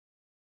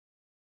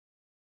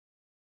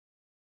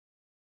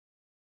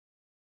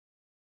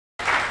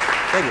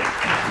Thank you.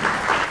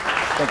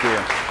 Thank you.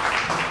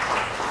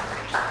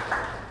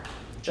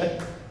 Check.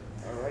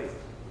 All right. Is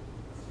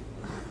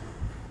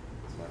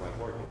my mic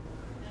working?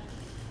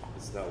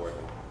 It's not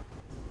working.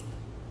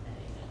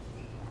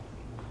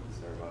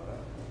 Sorry about that.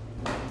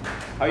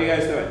 How are you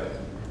guys doing?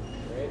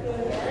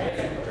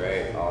 Great.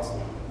 Great.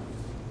 Awesome.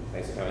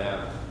 Thanks for coming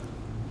out.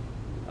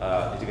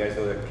 Did you guys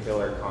know the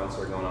Killer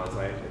concert going on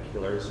tonight? The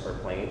Killers are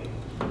playing.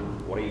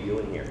 What are you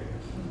doing here?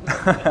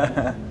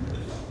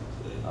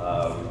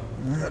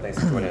 Thanks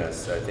for joining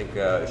us. I think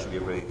it should be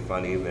a really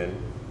fun evening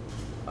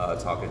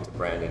talking to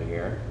Brandon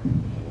here.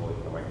 And we'll wait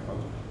for the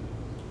microphone.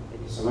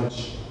 Thank you so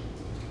much.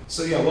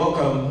 So yeah,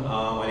 welcome.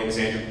 My name is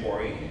Andrew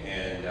Corey,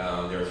 and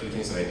there are a few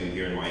things that I do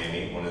here in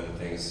Miami. One of the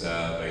things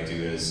that I do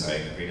is I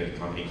created a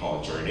company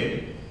called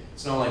GasNinjas.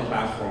 It's an online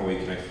platform where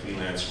we connect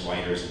freelance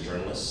writers and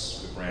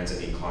journalists with brands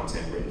that need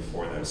content written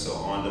for them. So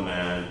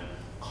on-demand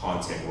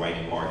content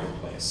writing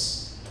marketplace.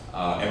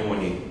 Everyone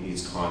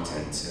needs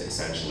content,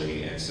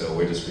 essentially, and so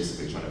we're just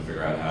basically trying to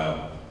figure out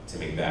how to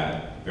make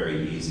that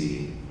very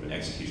easy from an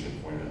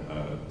execution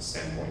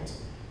standpoint.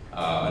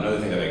 Another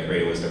thing that I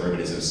created was the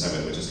Urbanism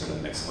Summit, which is kind of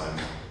an excellent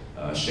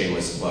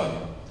shameless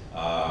plug.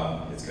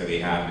 It's going to be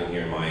happening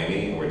here in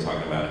Miami. We're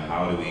talking about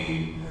how do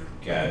we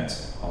get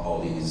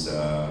all these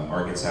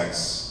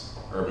architects,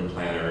 urban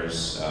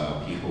planners,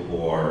 people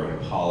who are in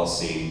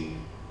policy,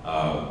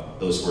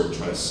 those who are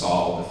trying to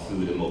solve the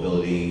food and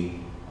mobility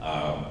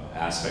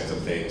aspect of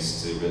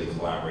things to really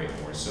collaborate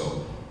more.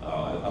 So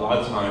a lot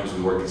of times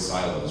we work in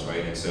silos,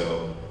 right? And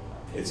so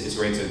it's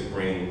great to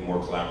bring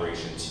more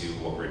collaboration to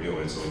what we're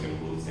doing so we can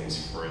move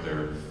things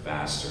further,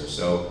 faster.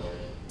 So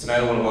tonight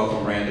I want to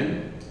welcome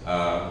Brandon.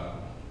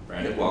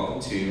 Brandon,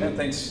 welcome to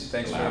thanks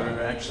for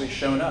actually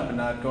showing up and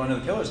not going to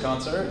the Killers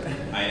concert.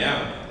 I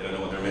know. They don't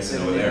know what they're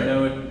missing over there. there.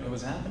 They didn't know it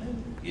was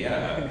happening?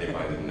 Yeah, they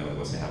probably didn't know it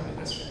wasn't happening.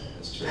 That's right.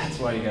 That's true. That's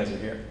why you guys are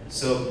here.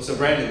 So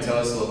Brandon, tell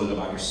us a little bit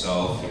about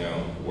yourself. You know,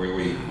 where were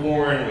you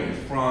born? Where are you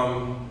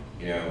from?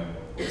 You know,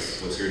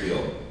 what's your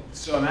deal?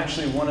 So I'm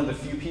actually one of the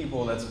few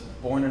people that's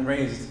born and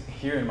raised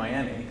here in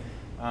Miami.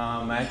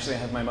 I actually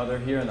have my mother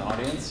here in the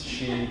audience.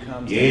 She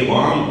comes. Yay,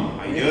 Mom!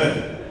 How you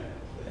doing?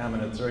 I'm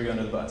gonna throw you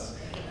under the bus.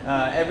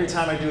 Every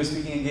time I do a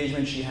speaking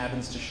engagement, she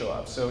happens to show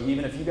up. So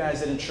even if you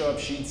guys didn't show up,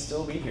 she'd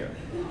still be here.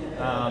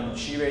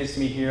 She raised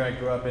me here. I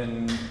grew up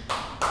in.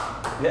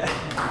 Yeah.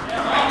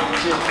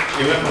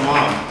 You went from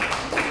Mom.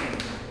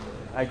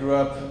 I grew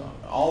up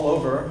all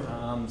over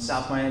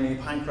South Miami,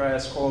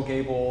 Pinecrest, Coral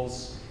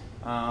Gables,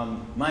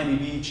 Miami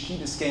Beach, Key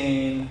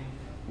Biscayne.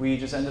 We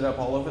just ended up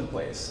all over the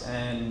place.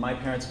 And my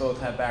parents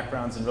both have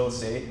backgrounds in real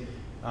estate.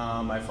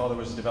 My father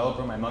was a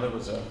developer. My mother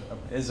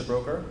is a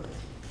broker.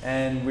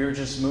 And we were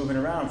just moving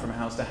around from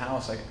house to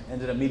house. I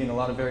ended up meeting a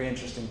lot of very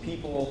interesting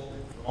people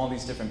from all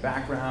these different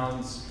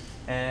backgrounds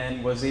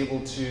and was able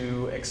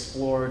to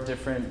explore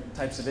different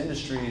types of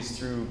industries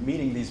through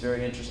meeting these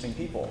very interesting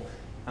people.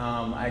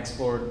 I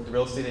explored the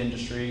real estate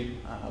industry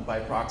by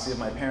proxy of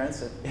my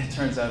parents. It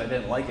turns out I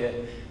didn't like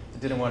it. I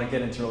didn't want to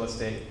get into real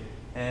estate.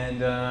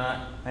 And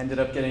I ended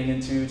up getting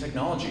into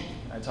technology.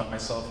 I taught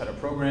myself how to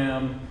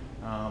program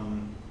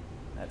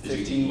at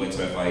 15. You went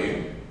to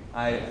FIU?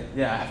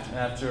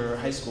 After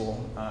high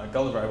school,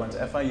 Gulliver, I went to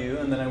FIU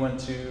and then I went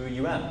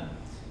to UM.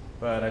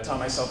 But I taught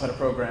myself how to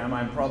program.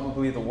 I'm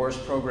probably the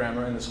worst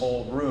programmer in this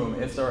whole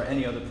room, if there are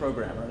any other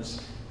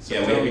programmers. So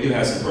yeah, we do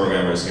have some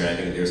programmers here. I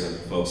think there's some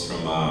folks from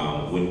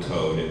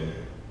Wynwood,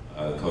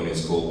 coding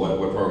school.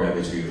 What program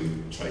did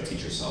you try to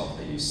teach yourself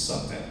that you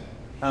sucked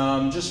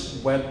at?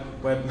 Just web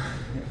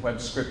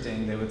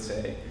scripting, they would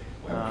say.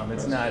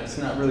 It's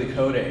not really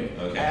coding.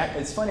 Okay.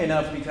 It's funny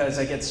enough because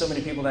I get so many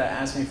people that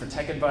ask me for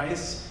tech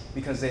advice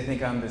because they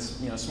think I'm this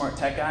smart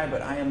tech guy,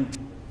 but I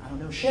don't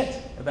know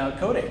shit about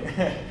coding.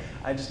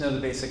 I just know the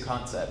basic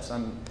concepts.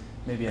 I'm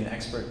maybe an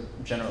expert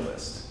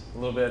generalist. A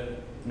little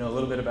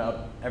bit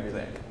about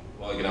everything.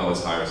 Well, you can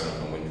always hire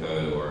someone from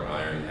Wynwood or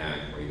Iron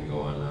Hack, or you can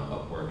go on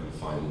Upwork and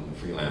find a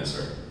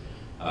freelancer.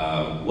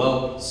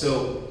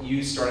 So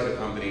you started a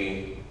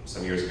company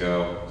some years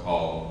ago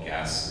called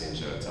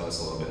GasNinjas. Tell us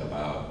a little bit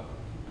about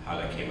how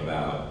that came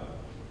about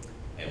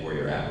and where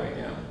you're at right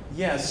now.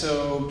 Yeah,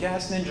 so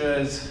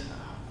GasNinjas,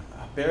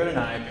 Barret,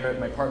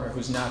 my partner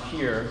who's not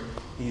here,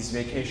 he's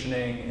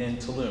vacationing in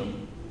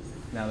Tulum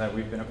now that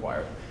we've been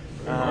acquired.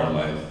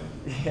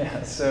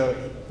 Yeah, so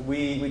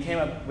we came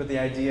up with the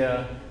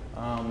idea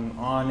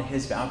on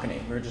his balcony.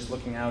 We were just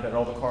looking out at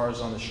all the cars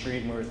on the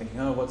street and we were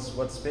thinking, oh,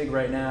 what's big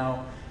right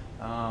now?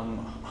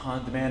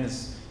 On-demand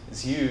is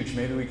huge.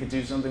 Maybe we could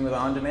do something with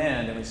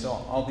on-demand. And we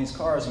saw all these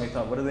cars and we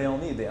thought, what do they all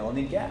need? They all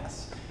need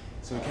gas.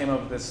 So we came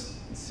up with this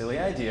silly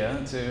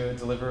idea to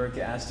deliver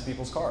gas to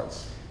people's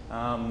cars.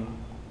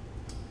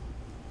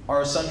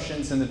 Our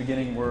assumptions in the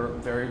beginning were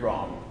very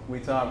wrong. We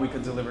thought we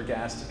could deliver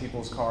gas to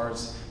people's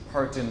cars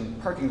parked in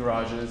parking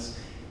garages,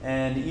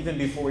 and even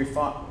before we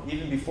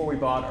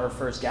bought our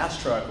first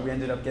gas truck, we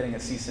ended up getting a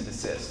cease and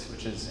desist,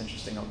 which is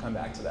interesting. I'll come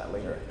back to that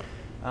later.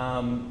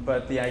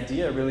 But the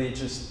idea really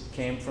just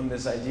came from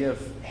this idea of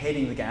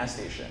hating the gas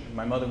station.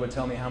 My mother would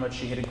tell me how much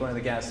she hated going to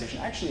the gas station.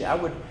 Actually,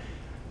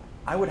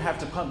 I would have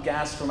to pump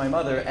gas for my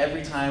mother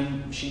every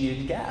time she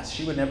needed gas.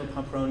 She would never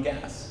pump her own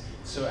gas.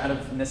 So out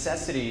of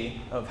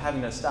necessity of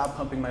having to stop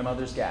pumping my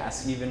mother's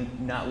gas, even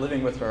not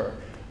living with her,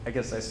 I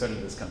guess I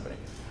started this company.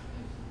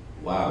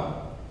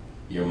 Wow.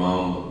 Your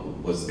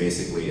mom was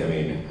basically, I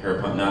mean,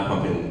 her not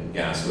pumping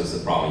gas was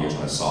the problem you're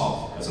trying to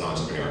solve as an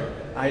entrepreneur.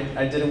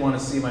 I didn't want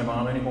to see my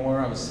mom anymore.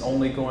 I was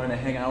only going to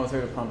hang out with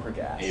her to pump her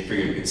gas. And you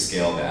figured you could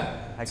scale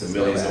that to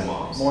millions of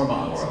moms. More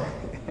moms.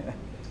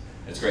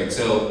 That's great.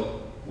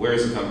 So where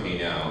is the company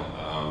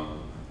now?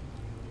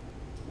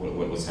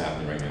 What's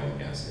happening right now with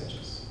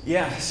GasNinjas?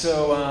 Yeah,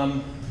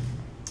 so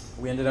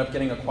we ended up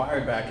getting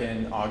acquired back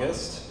in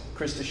August.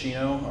 Chris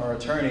Ticino, our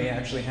attorney,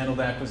 actually handled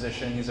the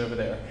acquisition. He's over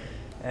there.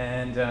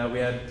 And we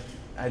had,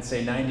 I'd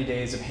say, 90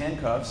 days of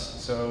handcuffs.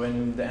 So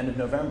in the end of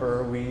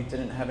November, we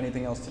didn't have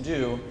anything else to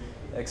do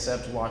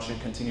except watch it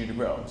continue to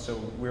grow. So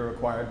we were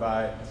acquired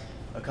by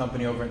a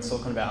company over in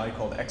Silicon Valley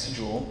called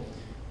Exajoule.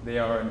 They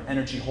are an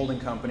energy holding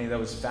company that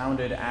was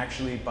founded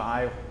actually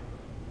by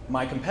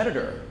my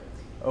competitor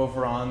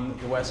over on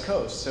the West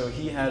Coast. So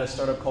he had a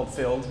startup called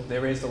Filled. They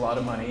raised a lot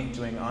of money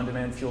doing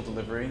on-demand fuel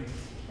delivery.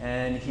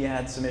 And he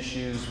had some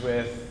issues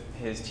with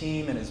his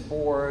team and his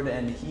board,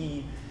 and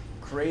he,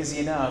 crazy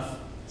enough,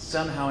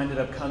 somehow ended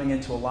up coming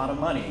into a lot of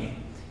money,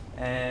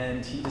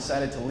 and he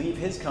decided to leave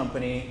his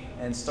company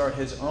and start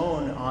his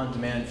own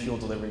on-demand fuel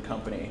delivery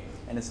company.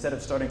 And instead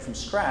of starting from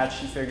scratch,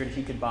 he figured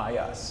he could buy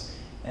us.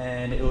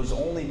 And it was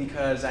only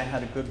because I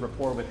had a good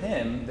rapport with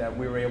him that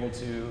we were able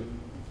to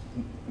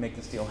make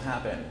this deal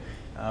happen.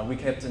 We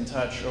kept in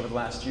touch over the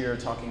last year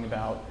talking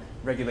about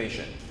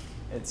regulation.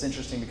 It's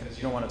interesting because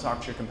you don't want to talk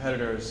to your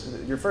competitors.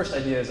 Your first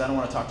idea is, I don't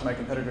want to talk to my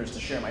competitors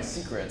to share my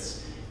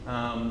secrets.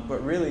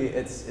 But really,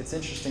 it's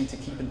interesting to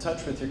keep in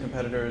touch with your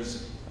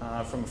competitors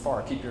from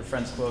afar. Keep your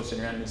friends close and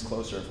your enemies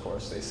closer, of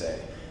course, they say.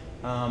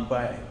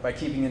 By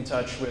keeping in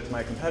touch with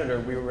my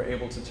competitor, we were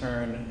able to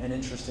turn an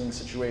interesting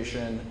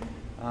situation,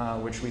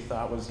 which we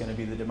thought was going to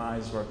be the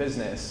demise of our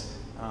business,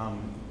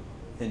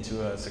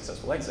 into a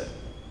successful exit.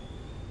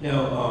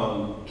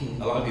 Now,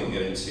 a lot of people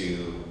get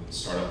into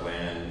startup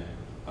land,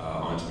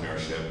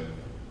 entrepreneurship,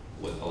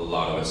 with a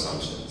lot of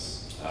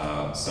assumptions.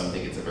 Some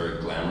think it's a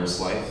very glamorous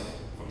life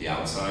from the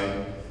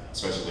outside,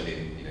 especially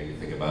when you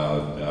think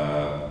about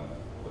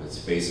whether it's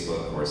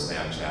Facebook or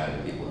Snapchat,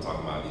 and people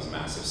talking about these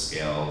massive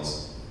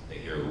scales. They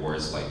hear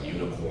words like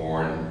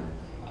unicorn,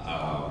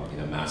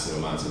 massive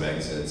amounts of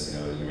exits.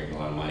 You're making a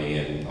lot of money,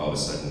 and all of a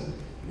sudden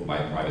people buy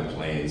private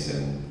planes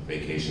and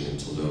vacation in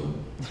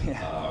Tulum.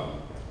 Yeah.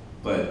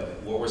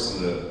 But what were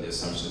some of the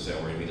assumptions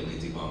that were immediately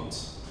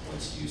debunked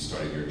once you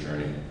started your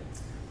journey?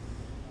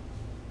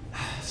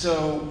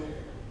 So,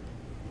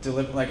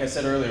 like I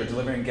said earlier,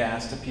 delivering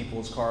gas to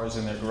people's cars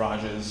in their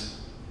garages,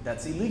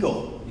 that's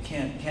illegal. You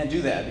can't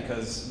do that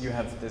because you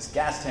have this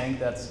gas tank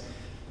that's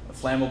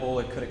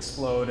flammable, it could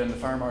explode, and the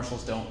fire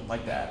marshals don't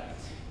like that.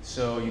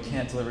 So you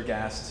can't deliver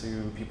gas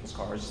to people's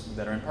cars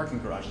that are in parking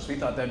garages. We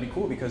thought that'd be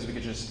cool because we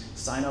could just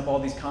sign up all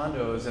these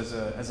condos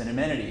as an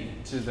amenity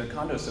to the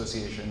condo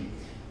association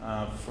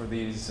for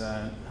these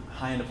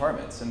high-end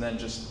apartments, and then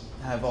just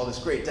have all this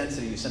great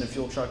density. You send a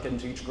fuel truck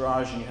into each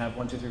garage and you have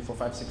 1, 2, 3, 4,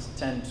 5, 6,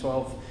 10,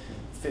 12,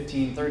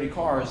 15, 30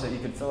 cars that you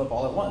could fill up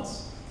all at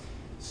once.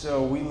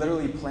 So we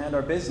literally planned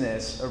our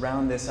business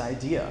around this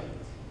idea.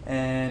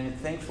 And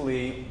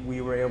thankfully,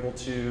 we were able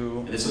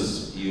to... And this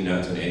was you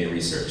not doing any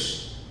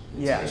research?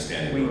 Yeah,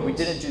 we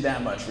didn't do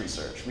that much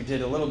research. We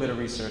did a little bit of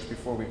research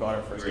before we bought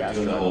our first gas truck.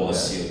 We were doing the whole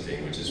assume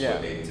thing, which is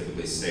what they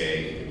typically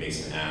say, it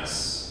makes an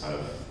ass out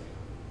of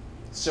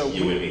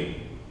you and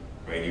me.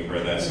 Right? You've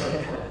heard that story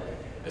before.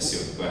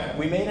 Assume, go ahead.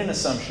 We made an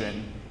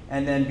assumption,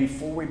 and then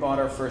before we bought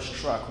our first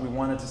truck, we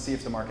wanted to see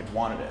if the market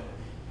wanted it.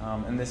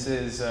 And this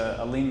is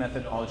a lean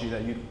methodology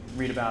that you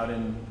read about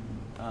in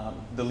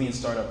The Lean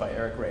Startup by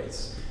Eric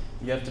Race.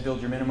 You have to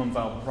build your minimum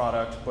viable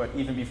product, but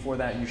even before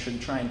that, you should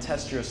try and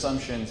test your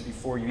assumptions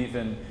before you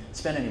even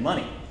spend any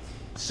money.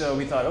 So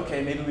we thought,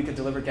 okay, maybe we could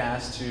deliver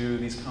gas to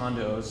these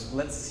condos.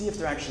 Let's see if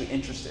they're actually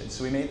interested.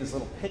 So we made this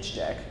little pitch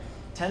deck,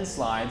 10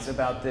 slides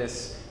about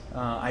this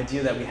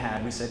idea that we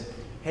had. We said,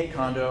 hey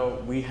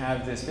condo, we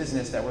have this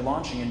business that we're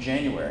launching in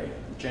January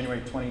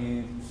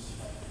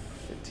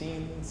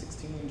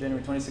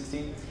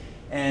 2016,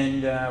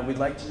 and we'd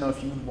like to know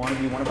if you want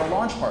to be one of our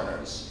launch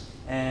partners.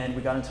 And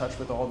we got in touch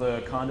with all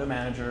the condo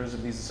managers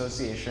of these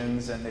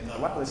associations, and they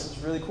thought, wow, this is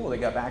really cool. They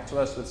got back to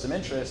us with some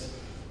interest,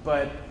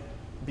 but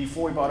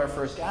before we bought our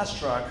first gas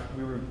truck,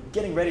 we were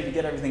getting ready to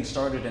get everything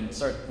started and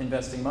start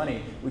investing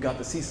money. We got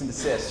the cease and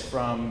desist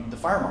from the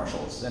fire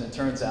marshals, and it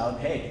turns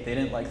out, hey, they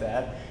didn't like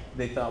that.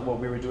 They thought what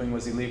we were doing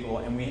was illegal,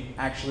 and we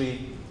had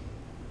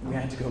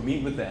to go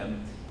meet with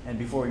them. And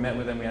before we met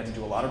with them, we had to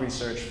do a lot of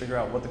research, figure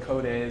out what the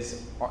code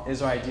is.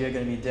 Is our idea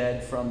going to be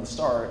dead from the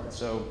start?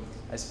 So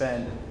I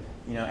spent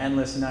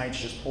endless nights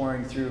just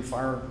pouring through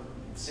fire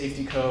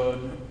safety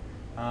code.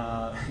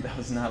 That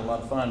was not a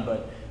lot of fun,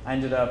 but I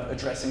ended up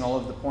addressing all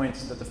of the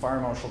points that the fire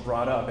marshal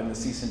brought up in the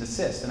cease and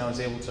desist, and I was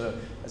able to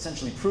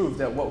essentially prove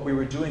that what we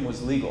were doing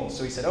was legal.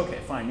 So he said, okay,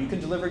 fine, you can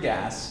deliver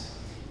gas,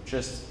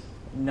 just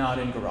not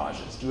in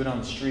garages. Do it on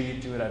the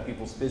street, do it at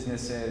people's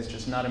businesses,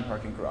 just not in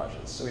parking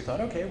garages. So we thought,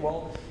 okay,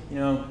 well,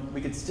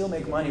 we could still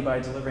make money by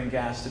delivering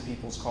gas to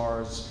people's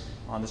cars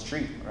on the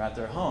street or at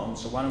their home.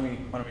 So why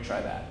don't we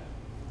try that?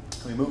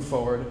 We moved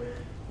forward.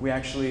 We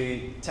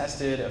actually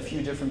tested a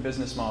few different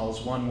business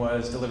models. One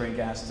was delivering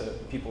gas to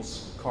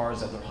people's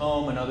cars at their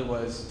home. Another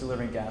was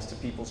delivering gas to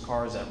people's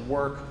cars at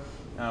work.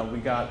 We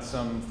got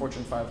some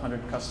Fortune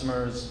 500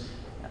 customers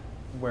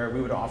where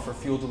we would offer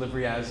fuel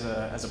delivery as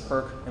a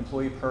perk,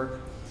 employee perk.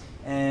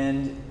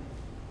 And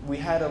we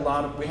had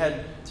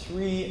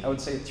three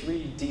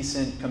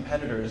decent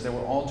competitors that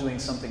were all doing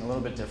something a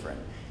little bit different.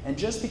 And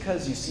just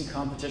because you see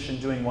competition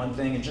doing one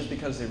thing, and just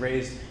because they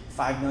raised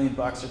 $5 million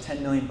or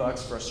 $10 million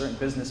for a certain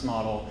business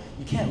model,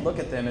 you can't look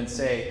at them and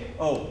say,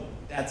 oh,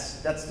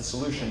 that's the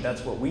solution,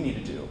 that's what we need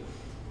to do.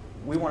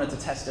 We wanted to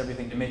test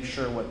everything to make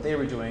sure what they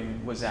were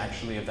doing was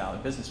actually a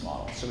valid business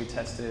model. So we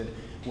tested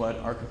what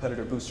our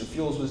competitor Booster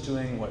Fuels was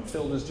doing, what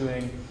Filled was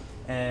doing,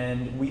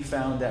 and we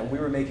found that we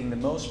were making the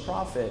most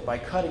profit by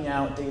cutting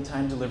out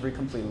daytime delivery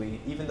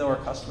completely, even though our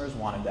customers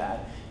wanted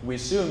that. We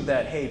assumed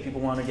that, hey, people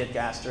want to get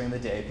gas during the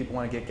day, people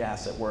want to get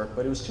gas at work,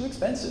 but it was too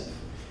expensive.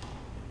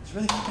 It's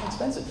really fucking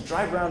expensive to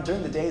drive around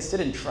during the day, sit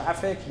in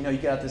traffic. You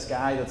got this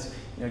guy that's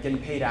getting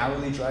paid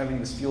hourly driving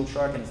this fuel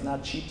truck, and it's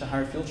not cheap to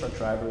hire fuel truck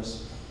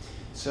drivers.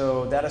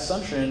 So that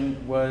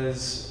assumption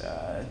was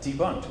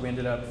debunked. We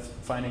ended up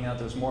finding out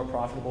that it was more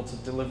profitable to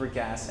deliver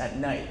gas at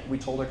night. We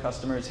told our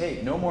customers,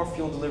 hey, no more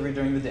fuel delivery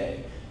during the day.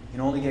 You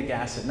can only get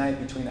gas at night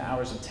between the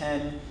hours of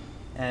 10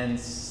 and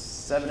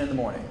 7 in the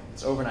morning.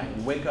 It's overnight.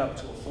 You wake up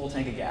to a full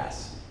tank of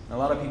gas. And a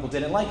lot of people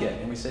didn't like it,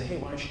 and we said, hey,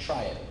 why don't you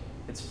try it?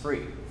 It's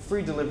free.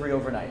 Free delivery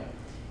overnight.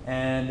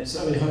 And so,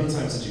 how many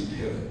times did you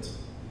pivot?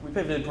 We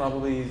pivoted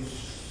probably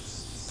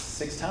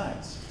 6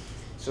 times.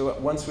 So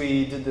once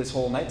we did this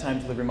whole nighttime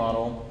delivery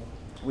model,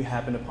 we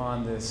happened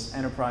upon this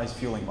enterprise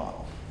fueling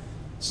model.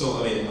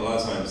 So, a lot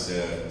of times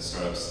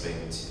startups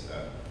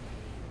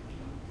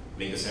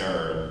make this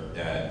error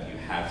that you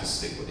have to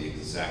stick with the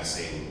exact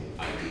same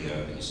idea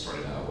that you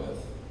started out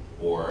with,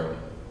 or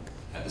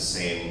at the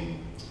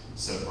same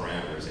set of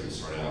parameters that you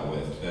started out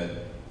with.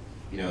 But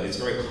it's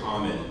very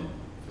common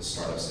for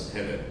startups to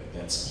pivot.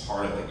 That's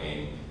part of the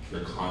game.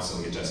 You're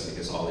constantly adjusting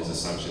because all these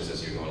assumptions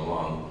as you're going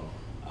along.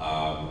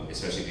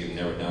 Especially if you've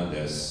never done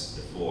this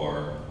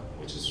before,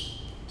 which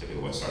is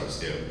typically what startups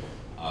do,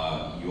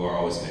 you are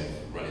always going to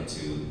run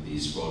into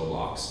these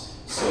roadblocks.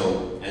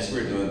 So as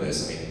we were doing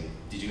this,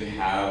 did you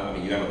have,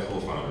 you have a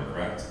co-founder,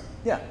 correct?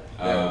 Yeah.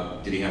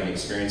 Did he have any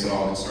experience at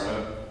all in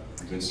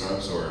doing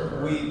startups,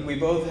 or? We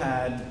both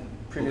had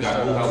previous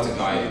startups. Who helped to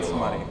guide you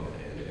along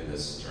in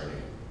this journey?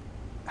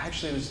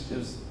 Actually, it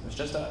was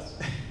just us.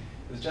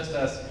 It was just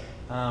us.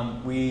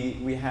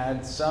 We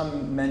had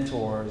some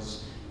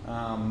mentors,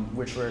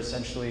 which were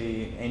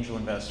essentially angel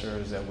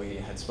investors that we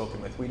had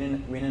spoken with. We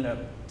ended up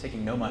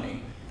taking no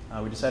money.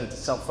 We decided to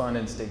self-fund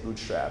and stay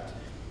bootstrapped.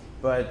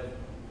 But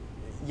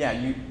yeah,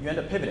 you end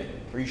up pivoting,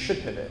 or you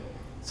should pivot.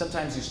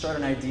 Sometimes you start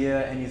an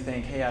idea and you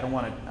think, hey, I don't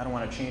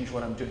want to change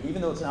what I'm doing.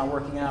 Even though it's not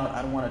working out,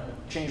 I don't want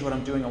to change what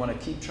I'm doing. I want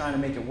to keep trying to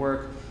make it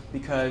work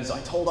because I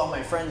told all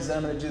my friends that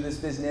I'm going to do this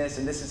business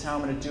and this is how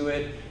I'm going to do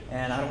it,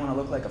 and I don't want to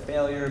look like a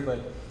failure. But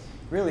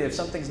really, if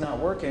something's not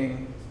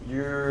working,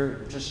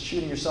 you're just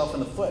shooting yourself in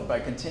the foot by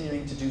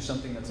continuing to do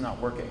something that's not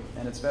working.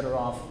 And it's better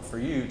off for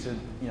you to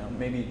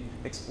maybe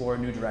explore a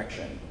new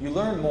direction. You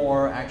learn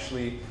more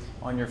actually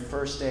on your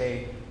first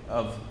day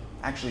of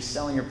actually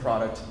selling your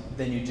product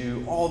than you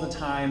do all the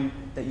time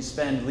that you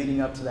spend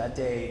leading up to that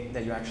day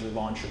that you actually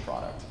launch your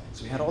product.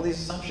 So we had all these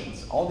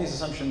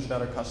assumptions about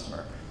our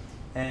customer.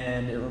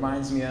 And it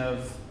reminds me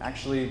of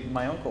actually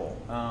my uncle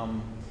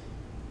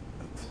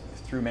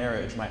through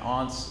marriage, my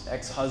aunt's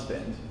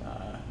ex-husband,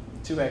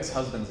 2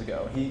 ex-husbands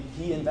ago.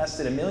 He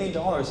invested $1 million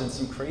in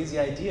some crazy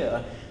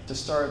idea to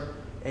start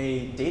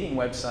a dating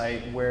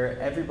website where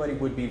everybody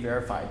would be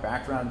verified,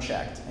 background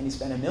checked. And he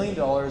spent $1 million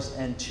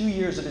and 2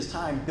 years of his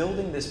time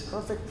building this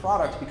perfect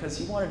product because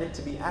he wanted it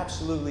to be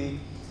absolutely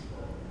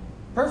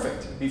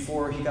perfect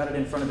before he got it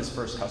in front of his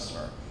first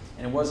customer.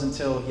 And it wasn't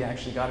until he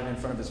actually got it in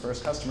front of his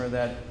first customer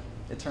that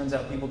it turns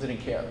out people didn't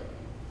care.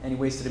 And he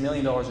wasted $1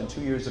 million and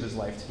 2 years of his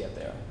life to get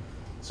there.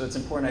 So it's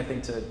important, I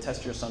think, to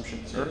test your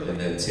assumptions early. And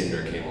then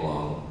Tinder came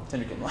along.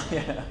 Tinder came along,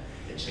 yeah.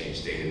 It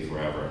changed dating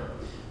forever,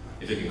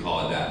 if you can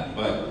call it that.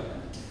 But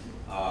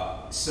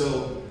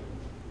so,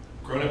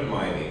 growing up in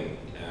Miami,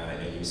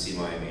 and you see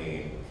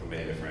Miami from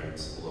many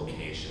different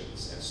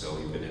locations, and so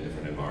you've been in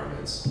different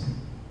environments.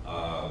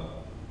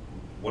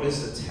 What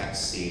is the tech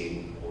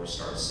scene or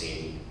startup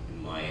scene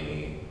in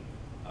Miami?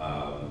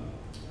 How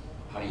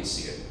do you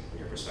see it from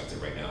your perspective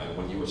right now? And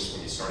when you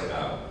started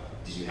out,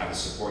 did you have the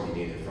support you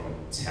needed from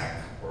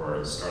tech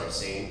or startup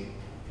scene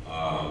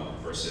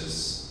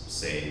versus,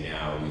 say,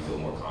 now you feel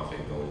more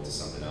confident going into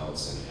something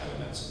else and having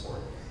that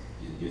support?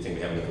 Do you think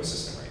we have an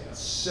ecosystem right now?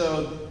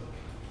 So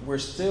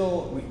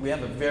we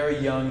have a very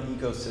young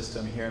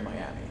ecosystem here in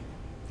Miami.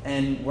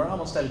 And we're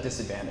almost at a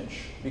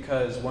disadvantage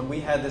because when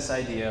we had this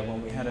idea,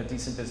 when we had a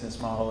decent business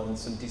model and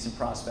some decent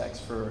prospects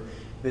for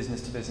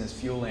business-to-business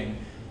fueling,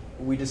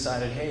 we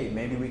decided, hey,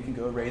 maybe we can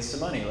go raise some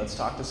money. Let's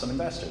talk to some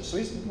investors. So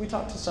we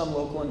talked to some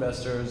local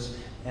investors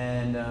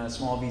and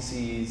small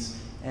VCs,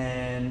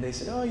 and they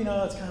said, oh, you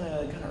know, it's kind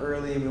of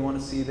early. We want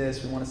to see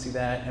this, we want to see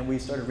that, and we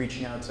started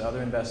reaching out to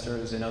other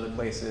investors in other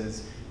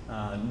places,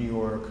 New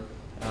York,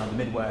 the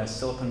Midwest,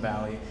 Silicon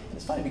Valley. And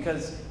it's funny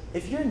because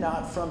if you're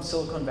not from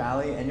Silicon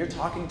Valley and you're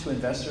talking to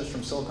investors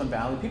from Silicon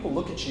Valley, people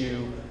look at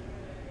you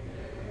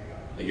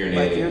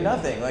like you're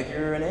nothing, like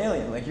you're an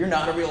alien, like you're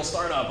not a real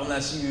startup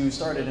unless you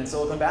started in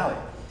Silicon Valley.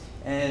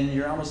 And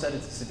you're almost at a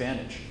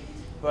disadvantage.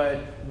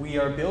 But we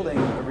are building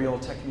a real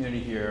tech community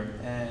here,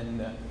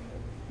 and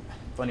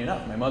funny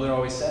enough, my mother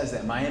always says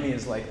that Miami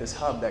is like this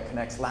hub that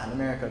connects Latin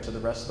America to the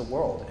rest of the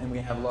world. And we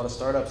have a lot of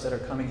startups that are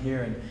coming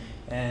here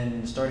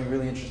and starting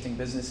really interesting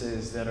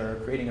businesses that are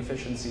creating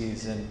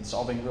efficiencies and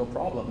solving real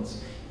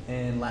problems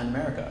in Latin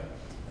America.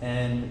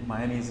 And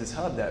Miami is this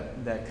hub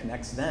that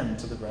connects them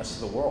to the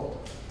rest of the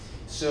world.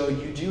 So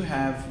you do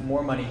have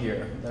more money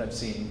here that I've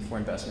seen for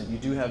investment. You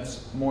do have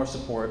more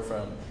support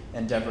from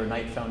Endeavor,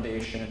 Knight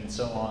Foundation, and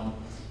so on.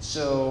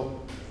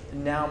 So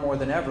now more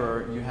than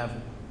ever, you have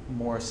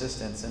more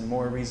assistance and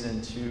more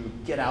reason to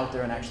get out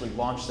there and actually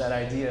launch that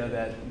idea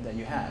that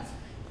you have,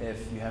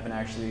 if you haven't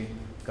actually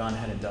gone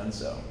ahead and done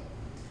so.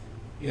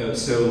 Yeah,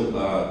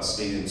 so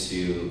speaking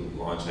to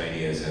launch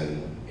ideas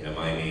and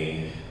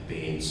Miami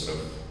being sort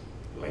of,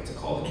 we like to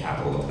call the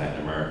capital of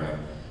Latin America,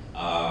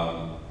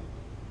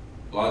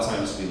 a lot of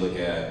times we look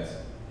at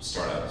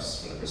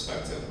startups from the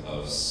perspective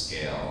of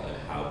scale and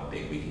how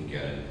big we can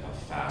get and how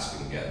fast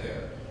we can get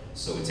there.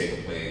 So we take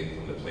a play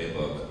from the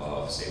playbook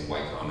of, say, Y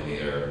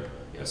Combinator,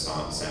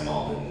 Sam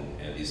Altman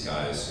and these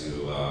guys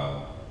who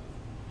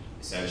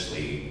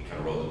essentially kind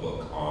of wrote the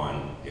book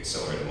on the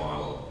accelerator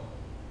model.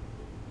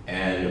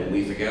 And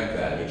we forget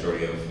that the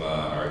majority of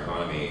our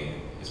economy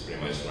is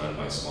pretty much run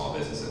by small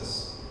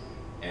businesses.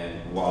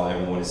 And while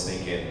everyone is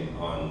thinking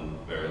on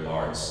very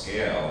large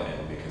scale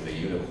and become a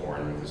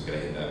unicorn because we're going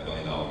to hit that $1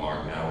 billion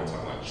mark, now we're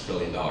talking about $1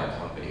 trillion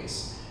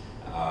companies.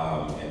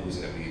 And who's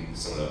going to be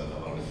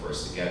among the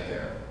first to get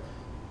there.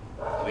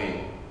 I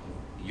mean,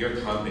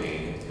 your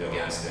company,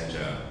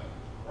 GasNinja,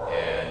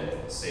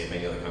 and say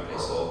many other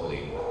companies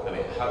locally, I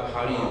mean,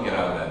 how do you get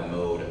out of that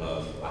mode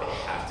of I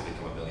have to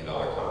become $1 billion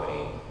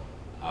company,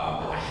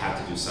 and I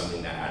have to do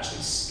something that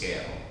actually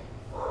scale?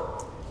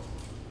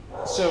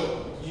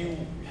 So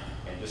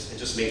and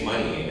just make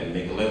money and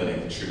make a living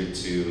and contribute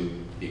to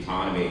the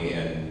economy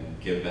and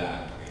give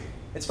back.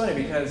 It's funny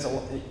because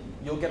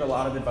you'll get a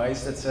lot of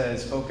advice that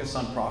says focus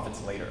on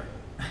profits later.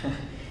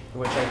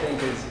 Which I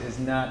think is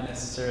not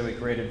necessarily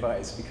great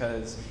advice,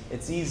 because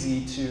it's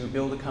easy to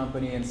build a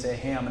company and say,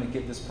 hey, I'm going to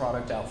give this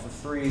product out for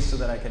free so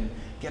that I can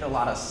get a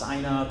lot of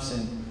signups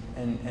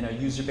and a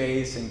user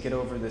base and get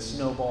over this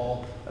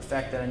snowball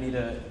effect that I need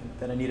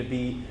to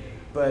beat.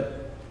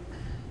 But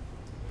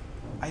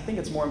I think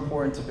it's more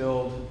important to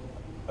build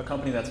a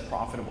company that's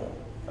profitable,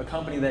 a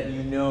company that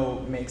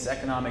makes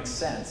economic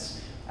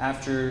sense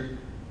after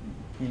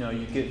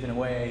you've given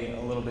away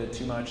a little bit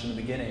too much in the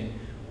beginning.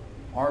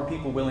 Are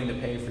people willing to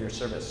pay for your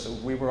service? So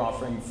we were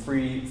offering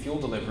free fuel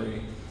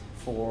delivery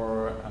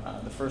for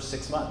the first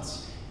 6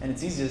 months. And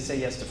it's easy to say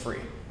yes to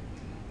free.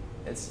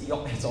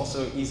 It's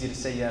also easy to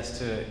say yes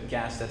to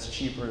gas that's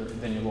cheaper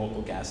than your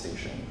local gas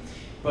station.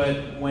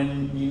 But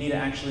when you need to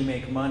actually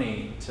make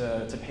money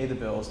to pay the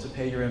bills, to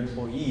pay your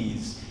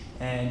employees,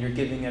 and you're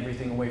giving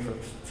everything away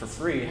for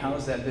free, how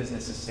is that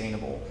business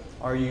sustainable?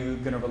 Are you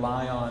going to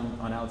rely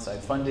on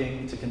outside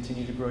funding to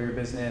continue to grow your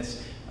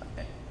business?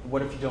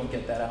 What if you don't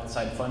get that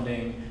outside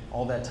funding?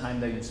 All that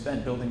time that you've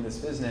spent building this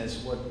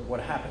business,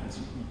 what happens?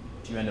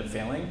 Do you end up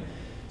failing?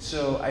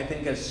 So I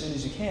think as soon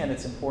as you can,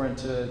 it's important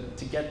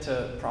to get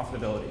to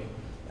profitability.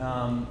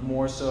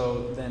 More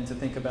so than to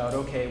think about,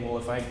 okay, well,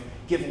 if I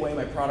give away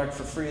my product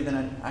for free,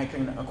 then I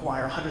can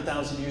acquire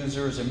 100,000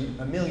 users, or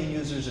 1 million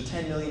users, or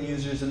 10 million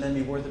users, and then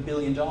be worth $1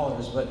 billion.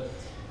 But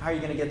how are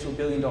you going to get to $1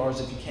 billion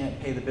if you can't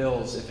pay the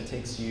bills, if it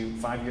takes you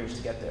 5 years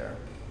to get there?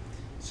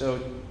 So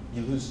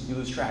you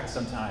lose track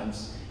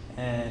sometimes.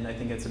 And I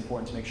think it's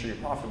important to make sure you're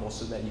profitable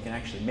so that you can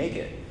actually make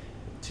it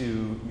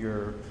to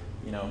your,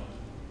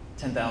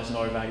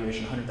 $10,000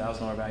 valuation,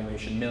 $100,000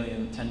 valuation, $1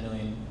 million, $10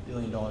 million,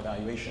 $1 billion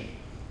valuation.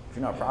 If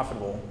you're not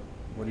profitable,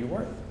 what are you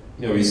worth?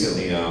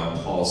 Recently,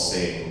 Paul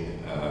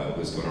Singh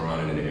was going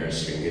around in an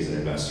Airstream. He's an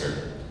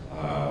investor,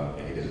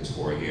 and he did a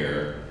tour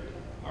here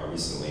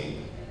recently.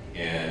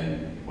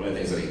 And one of the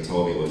things that he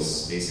told me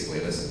was basically,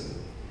 listen,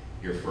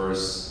 your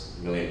first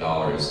 $1 million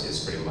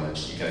is pretty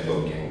much, you gotta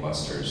go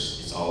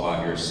gangbusters. It's all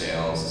about your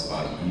sales. It's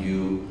about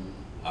you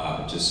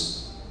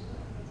just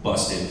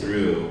busting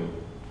through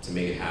to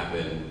make it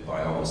happen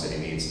by almost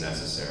any means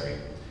necessary.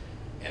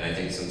 And I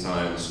think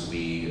sometimes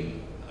we,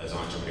 as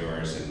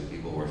entrepreneurs and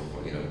people who are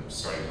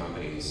starting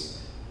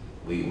companies,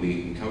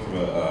 we come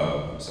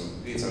from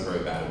some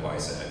very bad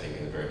advice, I think,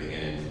 in the very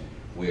beginning,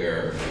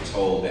 where we're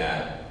told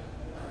that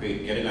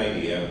get an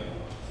idea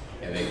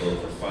and then go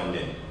for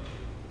funding.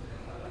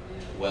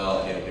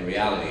 Well, in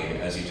reality,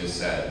 as you just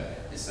said,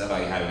 it's not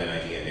like having an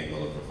idea and then go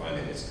look for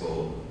funding. It's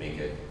go make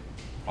it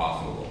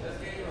profitable.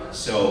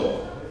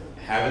 So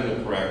having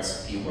the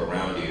correct people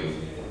around you,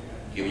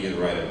 giving you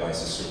the right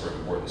advice is super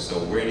important. So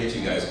where did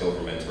you guys go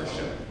for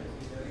mentorship?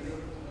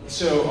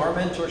 So our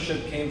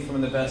mentorship came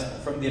from the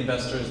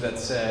investors that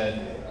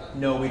said,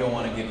 no, we don't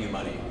want to give you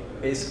money.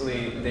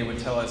 Basically, they would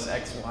tell us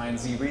X, Y, and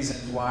Z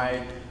reasons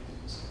why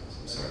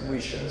we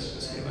should.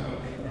 Just be loud.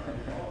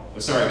 Well,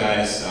 sorry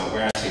guys,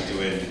 we're actually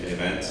doing an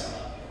event.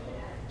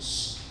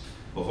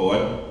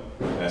 Before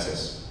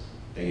gracias.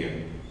 Thank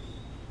you.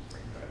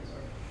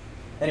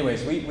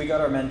 Anyways, we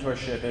got our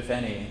mentorship, if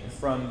any,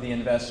 from the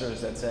investors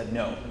that said,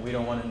 no, we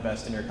don't want to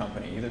invest in your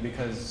company, either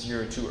because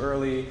you're too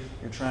early,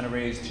 you're trying to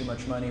raise too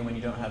much money when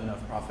you don't have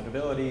enough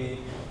profitability,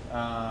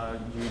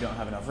 you don't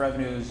have enough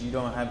revenues, you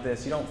don't have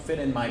this, you don't fit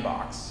in my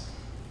box.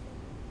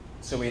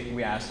 So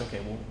we asked, okay,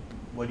 well,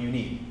 what do you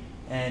need?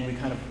 And we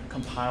kind of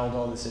compiled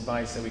all this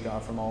advice that we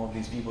got from all of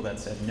these people that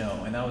said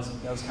no, and that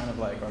was kind of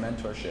like our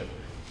mentorship.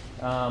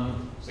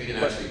 So you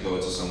didn't actually go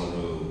to someone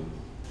who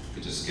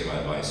could just give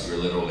advice. You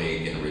were literally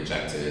getting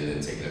rejected and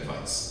then taking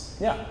advice.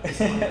 Yeah.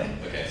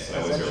 Okay, so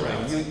that was your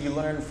route. You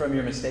learn from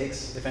your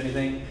mistakes, if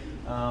anything,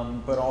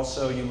 but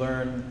also you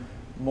learn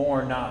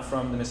more not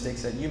from the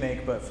mistakes that you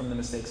make, but from the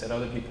mistakes that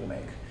other people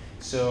make.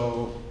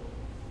 So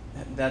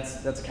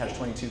that's a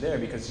catch-22 there,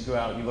 because you go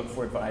out, you look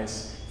for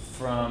advice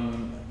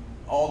from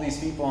all these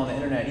people on the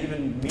internet,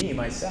 even me,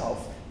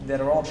 myself, that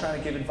are all trying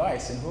to give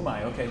advice. And who am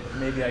I? Okay,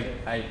 maybe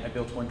I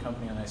built one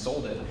company and I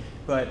sold it,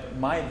 but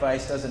my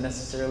advice doesn't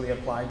necessarily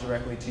apply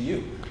directly to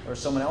you, or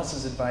someone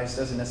else's advice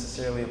doesn't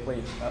necessarily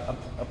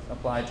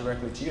apply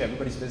directly to you.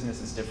 Everybody's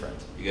business is different.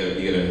 You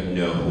gotta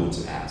know who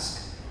to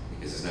ask,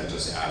 because it's not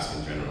just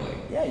asking generally.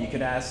 Yeah, you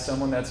could ask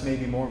someone that's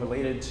maybe more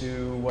related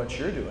to what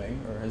you're doing,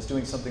 or is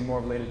doing something more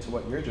related to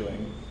what you're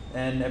doing.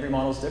 And every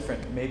model is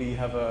different. Maybe you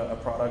have a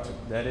product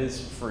that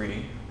is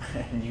free,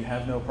 and you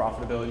have no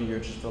profitability. You're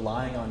just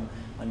relying on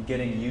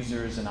getting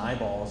users and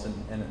eyeballs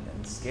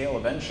and scale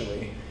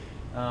eventually.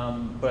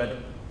 But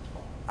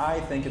I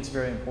think it's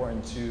very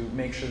important to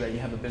make sure that you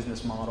have a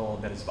business model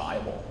that is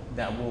viable,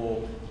 that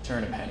will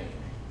turn a penny,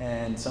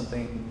 and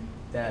something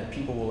that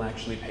people will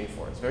actually pay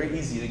for. It's very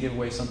easy to give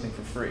away something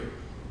for free,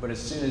 but as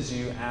soon as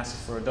you ask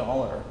for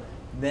 $1,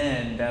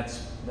 then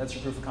that's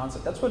your proof of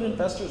concept. That's what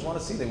investors want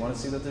to see. They want to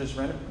see that there's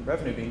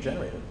revenue being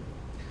generated.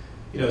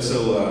 You know,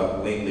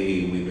 so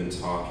lately we've been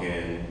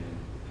talking,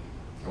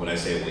 when I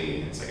say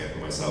we, it's like I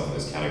put myself in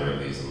this category of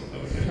these,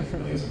 of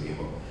millions of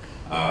people,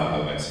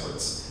 of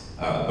experts.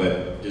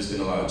 But there's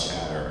been a lot of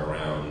chatter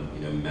around,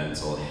 you know,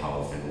 mental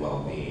health and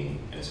well-being,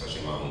 and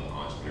especially among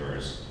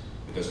entrepreneurs,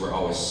 because we're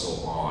always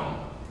so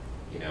on,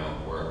 you know,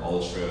 we're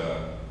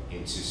ultra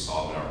into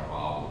solving our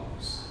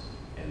problems,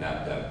 and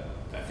that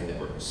thing that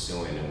we're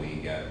pursuing, and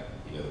we get,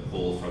 you know, the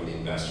pull from the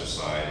investor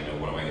side. You know,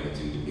 what am I going to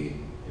do to meet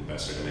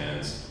investor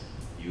demands,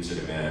 user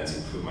demands,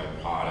 improve my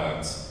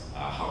product?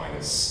 How am I going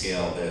to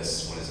scale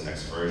this? When is the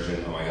next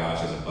version? Oh my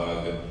gosh, there's a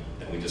bug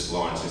that we just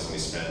launched this and we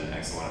spent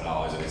X amount of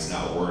dollars and it's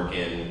not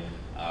working.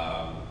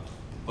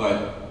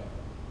 But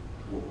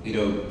you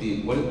know,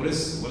 what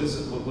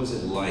was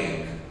it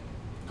like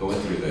going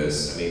through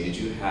this? I mean, did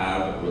you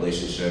have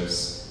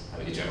relationships? I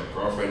mean, did you have a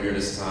girlfriend during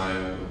this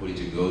time? Who did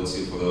you go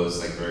to for those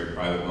like very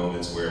private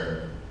moments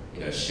where,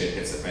 you know, shit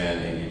hits the fan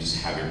and you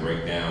just have your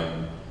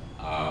breakdown?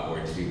 Or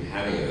did you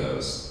have any of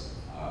those?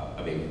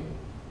 I mean,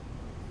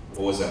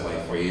 what was that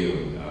like for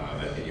you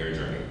in your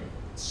journey?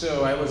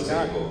 So I was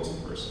not. Go to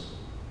person?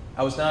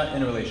 I was not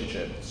in a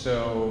relationship,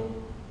 so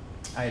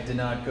I did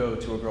not go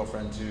to a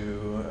girlfriend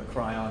to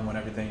cry on when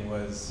everything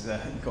was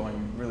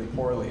going really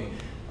poorly.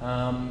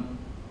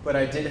 But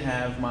I did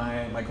have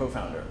my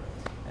co-founder,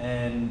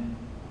 and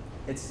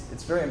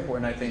it's very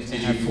important, I think.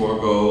 Did you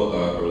forego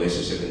a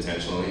relationship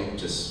intentionally,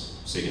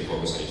 just so you can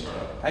focus on your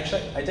startup?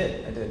 Actually, I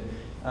did.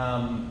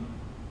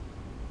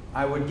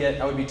 I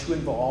would be too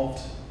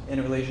involved in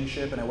a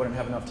relationship, and I wouldn't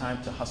have enough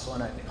time to hustle.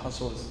 And I think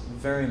hustle is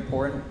very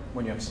important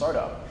when you have a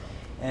startup.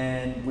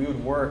 And we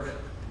would work,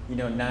 you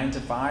know, 9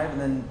 to 5, and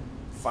then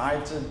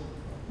 5 to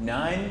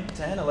 9,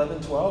 10,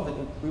 11, 12.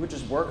 And we would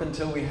just work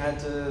until we had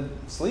to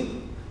sleep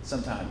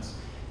sometimes.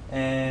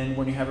 And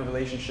when you have a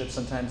relationship,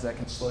 sometimes that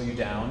can slow you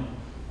down.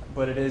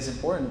 But it is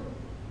important.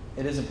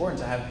 It is important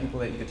to have people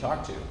that you can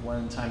talk to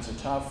when times are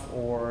tough,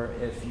 or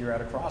if you're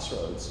at a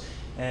crossroads.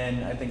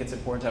 And I think it's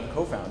important to have a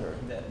co-founder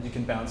that you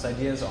can bounce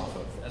ideas off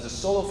of. As a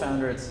solo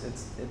founder,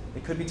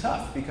 it could be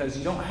tough because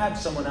you don't have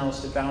someone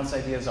else to bounce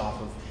ideas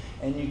off of,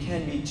 and you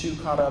can be too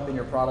caught up in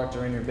your product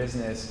or in your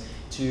business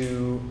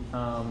to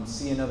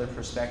see another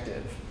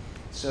perspective.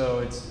 So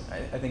it's,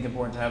 I think,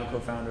 important to have a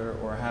co-founder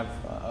or have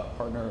a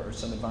partner or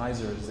some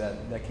advisors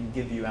that can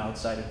give you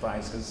outside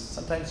advice, because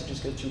sometimes you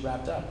just get too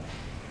wrapped up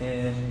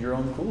in your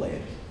own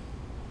Kool-Aid.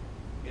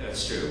 Yeah,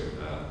 that's true.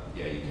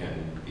 Yeah, you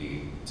can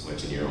be too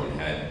much in your own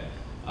head.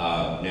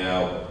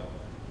 Now,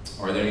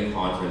 are there any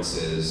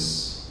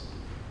conferences,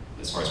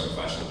 as far as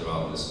professional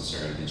development is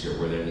concerned,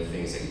 were there any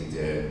things that you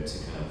did to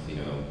kind of, you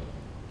know,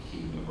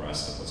 keep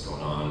abreast of what's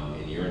going on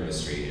in your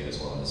industry as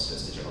well as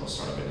just the general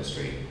startup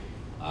industry?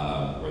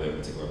 Were there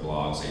particular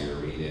blogs that you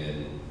were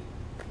reading,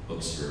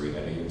 books you were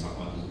reading? I know you were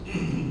talking about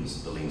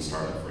the lean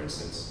startup, for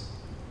instance,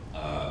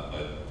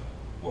 but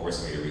what were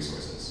some of your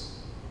resources?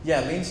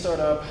 Yeah, Lean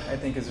Startup, I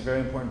think, is a very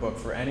important book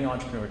for any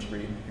entrepreneur to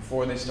read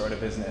before they start a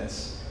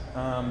business.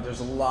 There's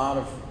a lot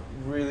of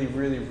really,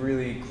 really,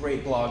 really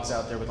great blogs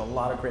out there with a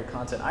lot of great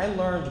content. I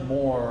learned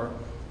more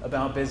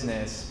about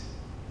business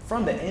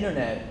from the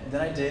internet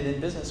than I did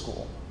in business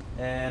school.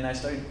 And I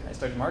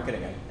started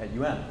marketing at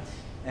UM.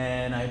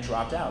 And I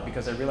dropped out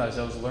because I realized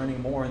I was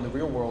learning more in the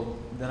real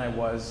world than I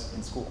was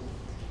in school.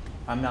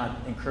 I'm not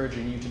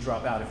encouraging you to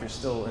drop out if you're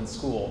still in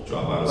school.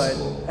 Drop out of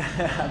school.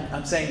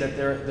 I'm saying that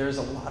there's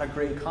a lot of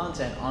great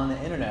content on the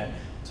internet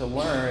to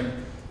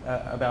learn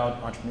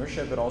about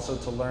entrepreneurship, but also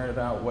to learn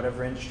about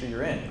whatever industry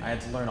you're in. I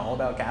had to learn all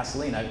about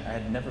gasoline. I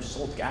had never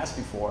sold gas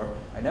before.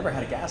 I never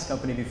had a gas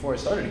company before I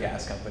started a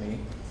gas company.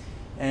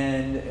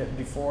 And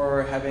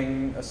before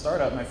having a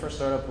startup, my first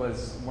startup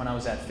was when I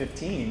was at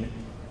 15.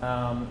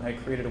 I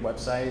created a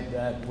website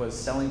that was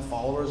selling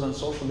followers on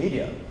social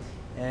media.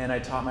 And I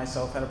taught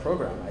myself how to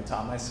program. I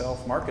taught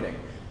myself marketing.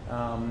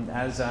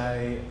 As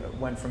I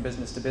went from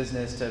business to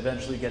business to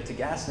eventually get to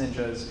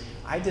GasNinjas,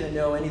 I didn't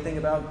know anything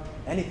about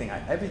anything.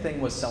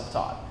 Everything was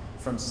self-taught,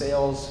 from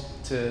sales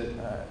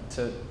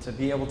to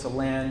be able to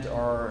land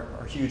our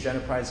huge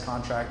enterprise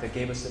contract that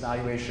gave us the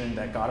valuation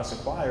that got us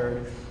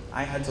acquired.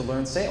 I had to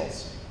learn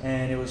sales.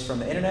 And it was from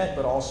the internet,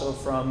 but also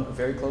from a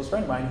very close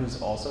friend of mine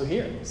who's also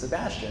here,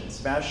 Sebastian.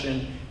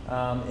 Sebastian,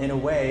 in a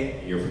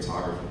way... Your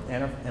photographer.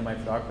 And my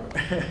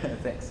photographer,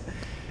 thanks.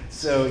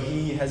 So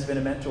he has been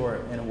a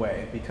mentor in a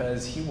way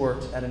because he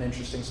worked at an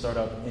interesting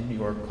startup in New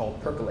York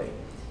called Percolate.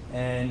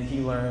 And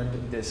he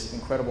learned this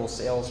incredible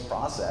sales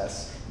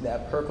process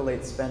that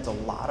Percolate spent a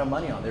lot of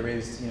money on. They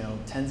raised,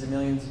 tens of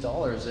millions of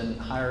dollars and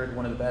hired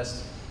one of the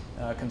best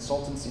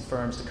consultancy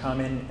firms to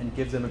come in and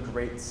give them a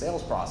great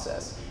sales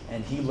process.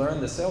 And he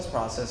learned the sales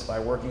process by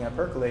working at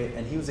Percolate,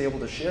 and he was able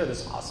to share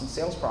this awesome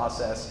sales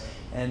process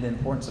and the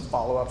importance of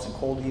follow-ups and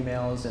cold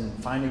emails and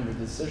finding the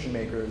decision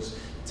makers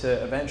to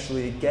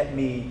eventually get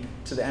me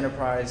to the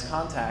enterprise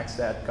contacts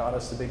that got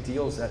us the big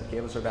deals that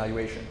gave us our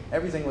valuation.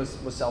 Everything was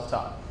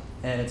self-taught.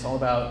 And it's all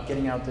about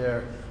getting out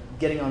there,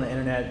 getting on the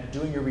internet,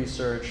 doing your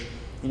research.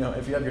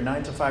 If you have your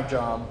 9-to-5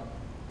 job,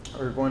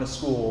 or you're going to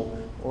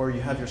school, or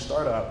you have your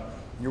startup,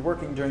 you're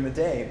working during the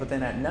day, but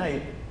then at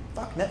night,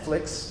 fuck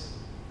Netflix,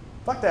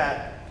 fuck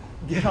that.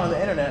 Get on the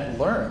internet,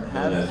 learn.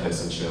 No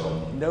Netflix and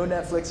chill. No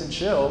Netflix and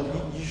chill.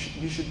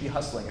 You should be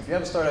hustling. If you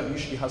have a startup, you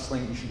should be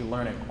hustling. You should be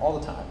learning all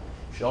the time.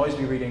 You should always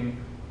be reading,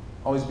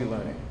 always be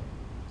learning.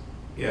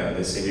 Yeah,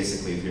 they say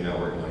basically if you're not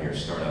working on your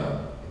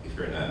startup, if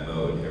you're in that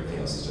mode, everything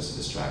else is just a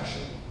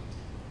distraction.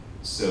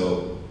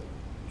 So,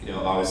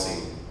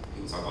 obviously,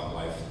 people talk about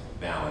life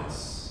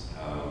balance.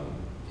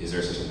 Is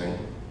there such a thing?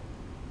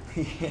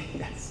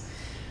 Yes.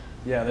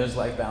 Yeah, there's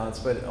life balance,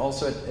 but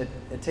also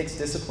it takes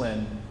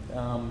discipline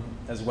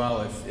as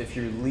well. If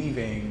you're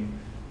leaving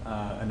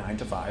a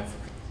 9-to-5,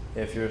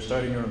 if you're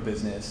starting your own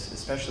business,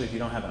 especially if you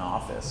don't have an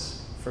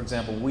office. For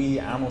example, we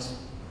almost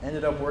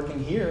ended up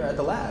working here at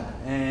the lab.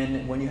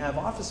 And when you have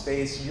office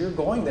space, you're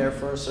going there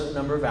for a certain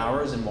number of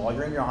hours, and while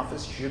you're in your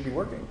office, you should be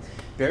working.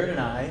 Barret and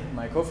I,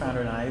 my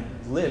co-founder and I,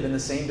 live in the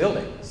same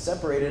building,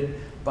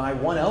 separated by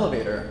one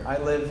elevator. I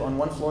live on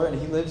one floor and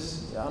he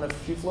lives on a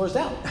few floors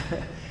down.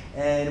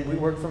 And we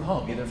work from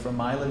home, either from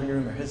my living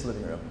room or his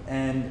living room.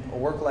 And a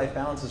work-life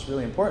balance is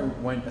really important,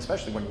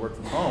 especially when you work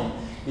from home,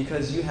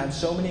 because you have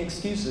so many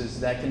excuses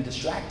that can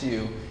distract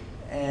you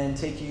and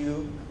take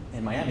you,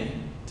 in Miami,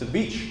 to the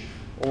beach,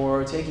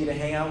 or take you to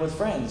hang out with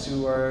friends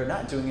who are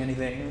not doing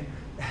anything.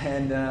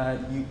 And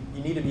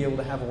you need to be able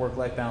to have a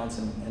work-life balance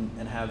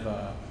and have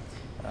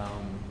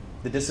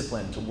the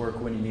discipline to work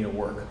when you need to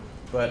work.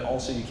 But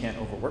also you can't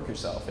overwork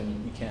yourself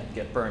and you can't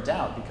get burnt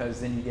out because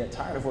then you get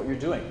tired of what you're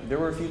doing. There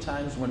were a few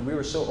times when we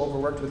were so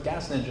overworked with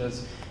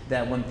GasNinjas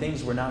that when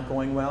things were not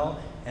going well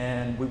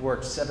and we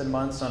worked 7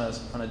 months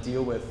on a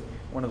deal with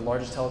one of the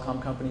largest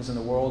telecom companies in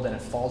the world and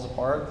it falls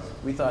apart,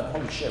 we thought,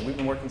 holy shit, we've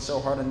been working so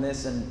hard on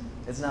this and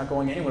it's not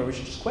going anywhere, we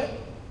should just quit.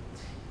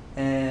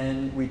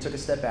 And we took a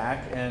step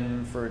back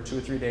and for 2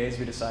 or 3 days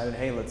we decided,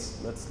 hey,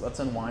 let's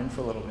unwind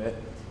for a little bit.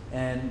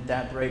 And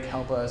that break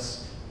helped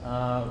us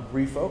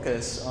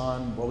refocus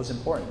on what was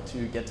important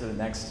to get to the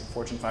next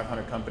Fortune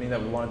 500 company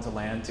that we wanted to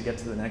land, to get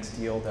to the next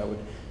deal that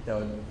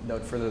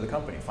would further the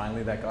company.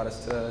 Finally, that got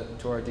us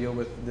to our deal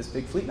with this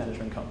big fleet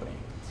management company.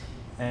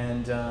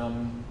 And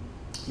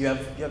you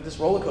have this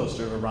roller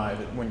coaster ride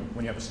when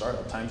you have a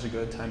startup. Times are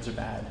good, times are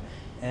bad.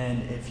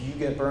 And if you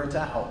get burnt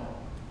out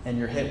and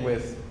you're hit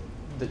with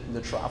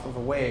the trough of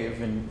a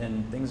wave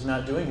and things are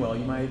not doing well,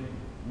 you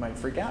might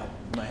freak out.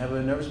 You might have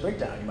a nervous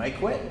breakdown. You might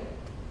quit.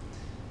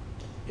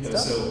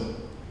 So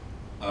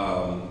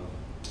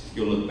if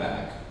you look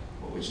back,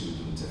 what would you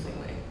do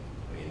differently?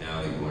 I mean,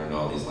 now that you've learned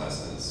all these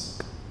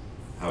lessons,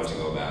 how would you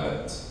go about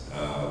it?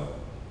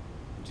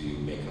 Do you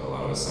make a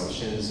lot of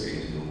assumptions, or are you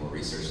going to do more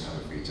research now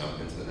before you jump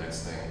into the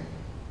next thing?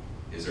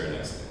 Is there a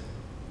next thing?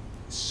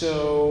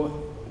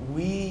 So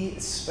we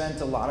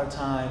spent a lot of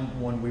time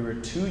when we were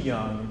too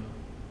young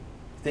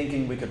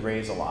thinking we could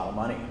raise a lot of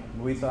money.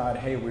 We thought,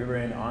 hey, we were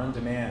in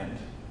on-demand.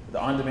 The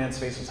on-demand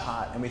space was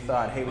hot, and we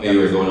thought, hey, you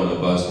were going on the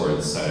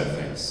buzzword side of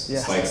things. Yeah,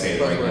 it's like saying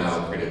buzzwords. right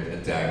now, create a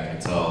deck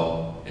and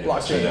tell an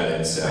investor Blockchain.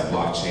 that it's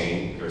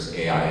blockchain, there's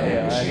AI in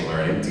it, machine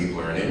learning, deep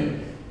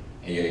learning,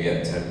 and you're gonna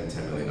get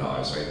 $10 million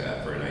right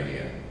there for an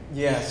idea.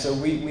 Yeah, so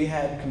we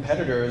had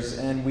competitors,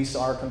 and we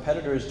saw our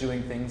competitors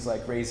doing things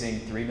like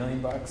raising $3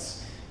 million,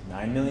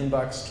 $9 million,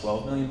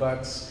 $12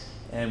 million,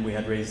 and we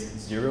had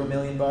raised $0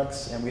 million,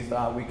 and we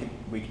thought we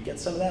could get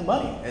some of that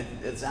money.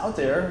 It's out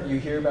there. You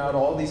hear about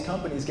all these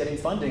companies getting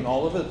funding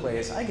all over the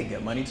place. I could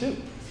get money too.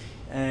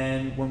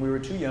 And when we were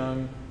too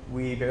young,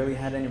 we barely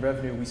had any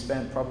revenue. We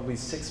spent probably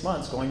 6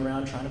 months going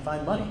around trying to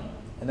find money.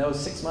 And that was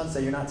 6 months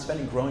that you're not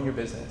spending growing your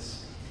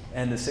business.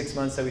 And the 6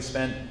 months that we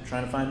spent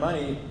trying to find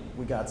money,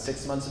 we got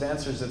 6 months of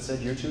answers that said,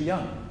 you're too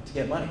young to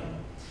get money.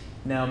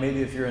 Now,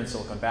 maybe if you're in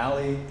Silicon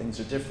Valley, things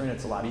are different.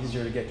 It's a lot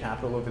easier to get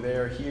capital over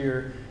there.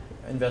 Here,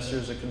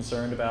 investors are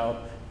concerned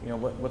about,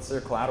 what's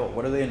their collateral?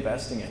 What are they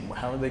investing in?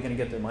 How are they going to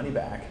get their money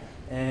back?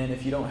 And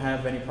if you don't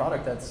have any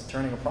product that's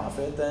turning a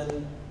profit,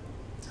 then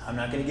I'm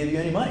not going to give you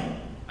any money.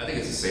 I think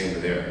it's the same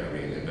there. I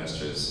mean,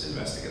 investors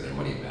invest to get their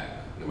money back,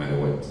 no matter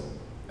what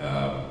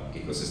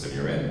ecosystem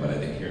you're in. But I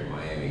think here in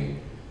Miami,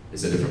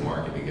 it's a different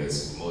market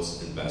because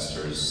most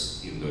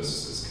investors, even though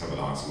this is kind of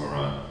an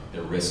oxymoron,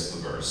 they're risk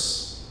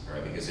averse,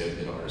 right? Because they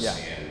don't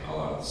understand a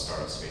lot of the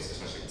startup space,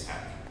 especially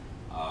tech.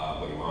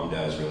 What your mom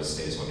does, real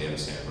estate, is what they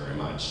understand very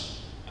much.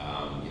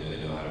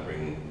 They know how to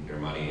bring their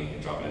money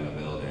and drop it in a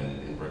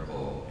building in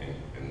Brickell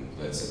and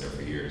let it sit there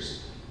for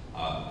years.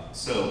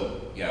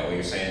 So yeah, what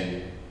you're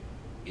saying,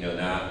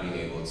 not being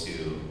able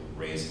to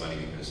raise money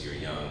because you're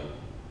young,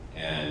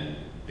 and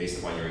based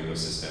upon your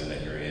ecosystem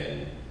that you're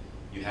in,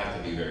 you have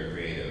to be very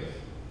creative.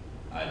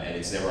 And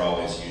it's never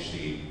always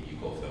usually you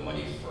go for the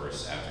money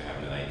first after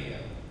having an idea.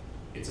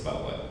 It's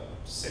about what?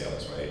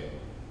 Sales, right?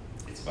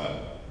 It's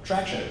about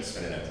traction.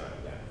 Spending that time.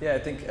 Yeah, I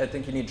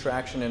think you need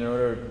traction in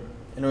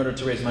order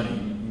to raise money.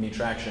 You need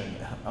traction.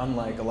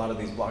 Unlike a lot of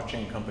these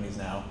blockchain companies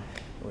now,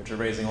 which are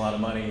raising a lot of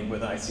money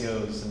with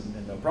ICOs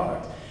and no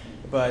product.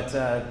 But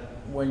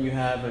when you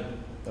have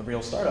a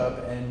real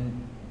startup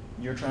and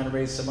you're trying to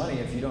raise some money,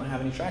 if you don't have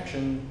any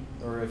traction,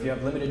 or if you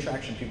have limited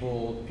traction,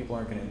 people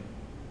aren't going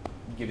to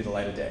give you the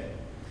light of day.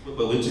 But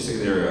wouldn't you say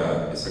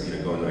it's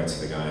like going back to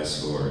the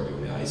guys who are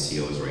doing the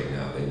ICOs right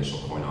now, the initial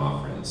coin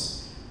offerings.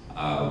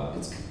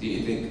 Do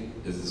you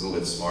think this is a little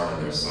bit smart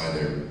on their side?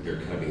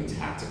 They're kind of being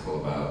tactical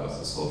about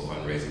this whole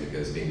fundraising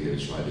because maybe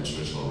they've tried the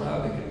traditional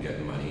route, they couldn't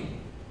get money,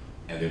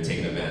 and they're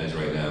taking advantage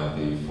right now of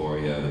the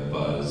euphoria, the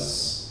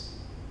buzz,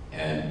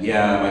 and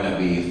yeah, it might not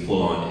be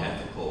full-on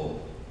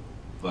ethical,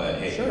 but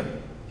hey, sure,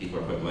 people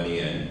are putting money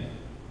in.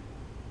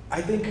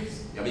 I think.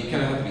 I mean, you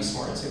kind of have to be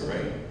smart too,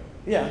 right?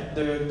 Yeah,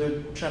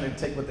 they're trying to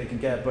take what they can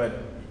get,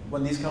 but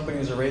when these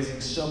companies are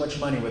raising so much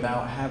money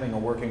without having a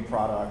working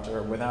product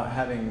or without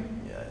having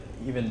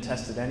even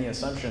tested any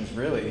assumptions,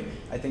 really,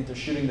 I think they're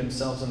shooting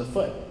themselves in the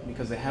foot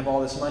because they have all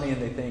this money and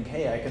they think,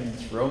 hey, I can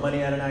throw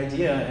money at an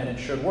idea and it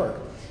should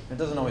work. It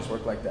doesn't always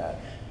work like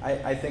that.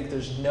 I think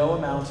there's no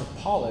amount of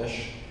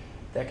polish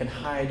that can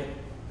hide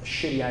a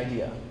shitty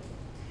idea.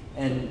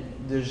 And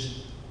if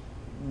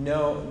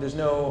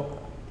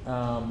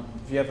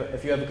you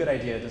have a good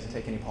idea, it doesn't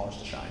take any polish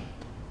to shine.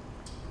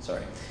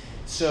 Sorry.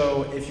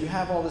 So if you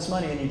have all this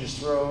money and you just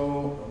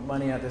throw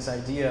money at this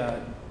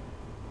idea,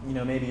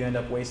 maybe you end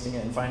up wasting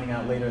it and finding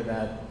out later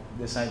that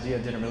this idea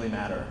didn't really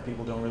matter.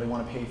 People don't really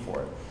want to pay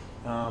for it.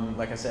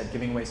 Like I said,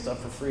 giving away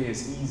stuff for free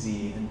is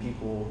easy and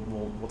people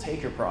will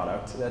take your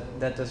product.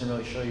 That doesn't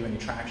really show you any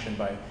traction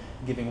by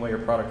giving away your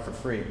product for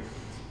free.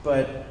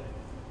 But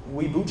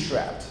we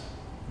bootstrapped.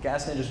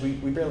 GasNinjas,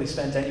 we barely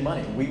spent any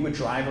money. We would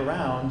drive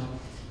around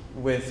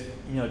with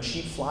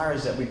cheap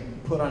flyers that we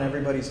put on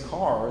everybody's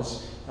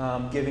cars,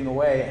 giving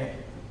away,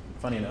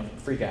 funny enough,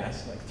 free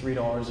gas, like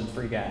 $3 in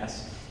free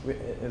gas.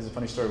 It's a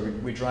funny story.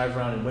 We drive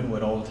around in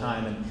Wynwood all the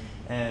time,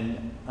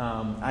 and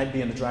I'd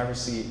be in the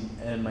driver's seat,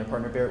 and my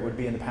partner Barret would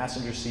be in the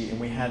passenger seat, and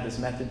we had this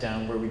method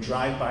down where we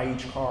drive by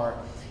each car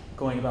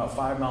going about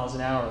 5 miles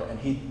an hour, and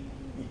he'd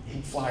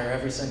flyer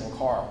every single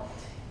car.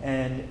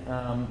 And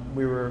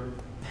we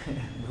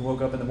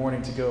woke up in the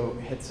morning to go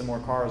hit some more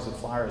cars with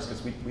flyers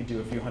because we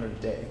do a few hundred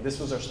a day. This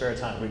was our spare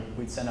time.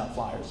 We'd send out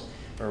flyers,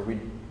 or we'd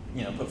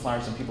put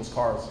flyers in people's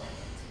cars.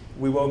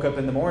 We woke up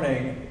in the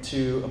morning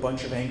to a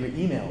bunch of angry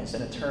emails,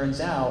 and it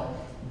turns out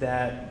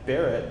that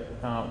Barret,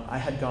 I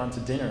had gone to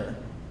dinner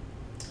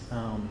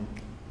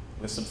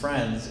with some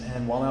friends,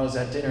 and while I was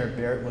at dinner,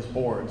 Barret was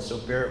bored, so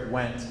Barret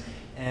went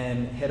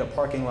and hit a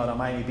parking lot on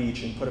Miami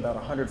Beach and put about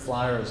 100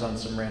 flyers on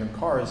some random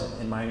cars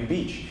in Miami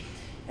Beach.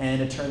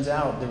 And it turns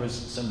out there was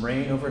some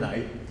rain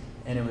overnight,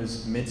 and it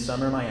was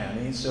midsummer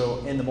Miami,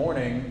 so in the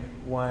morning,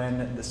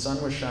 when the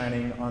sun was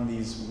shining on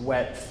these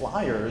wet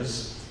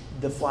flyers,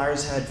 the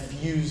flyers had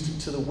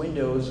fused to the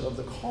windows of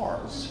the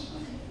cars.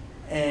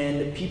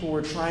 and people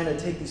were trying to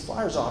take these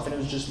flyers off, and it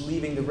was just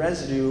leaving the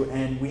residue,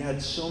 and we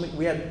had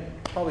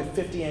probably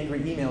 50 angry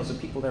emails of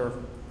people that were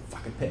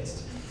fucking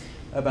pissed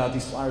about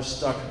these flyers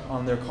stuck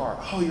on their car.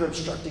 Oh, you're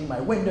obstructing my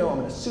window, I'm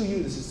gonna sue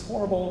you, this is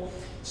horrible.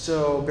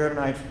 So Barret and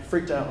I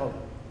freaked out, oh,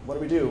 what do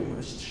we do?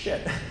 It's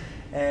shit.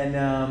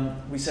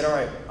 And we said, all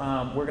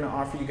right, we're gonna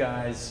offer you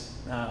guys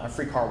a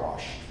free car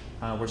wash.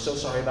 We're so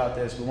sorry about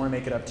this, we wanna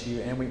make it up to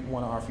you, and we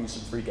wanna offer you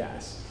some free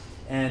gas.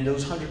 And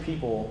those 100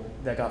 people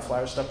that got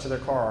flyers stuck to their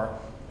car,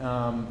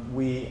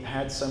 we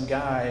had some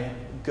guy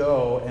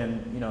go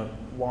and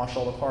wash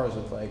all the cars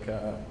with like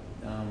a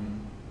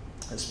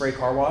spray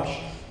car wash,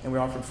 and we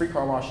offered free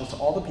car washes to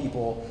all the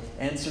people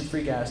and some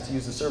free gas to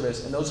use the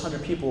service. And those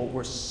 100 people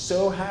were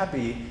so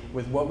happy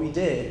with what we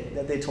did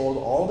that they told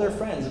all their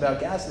friends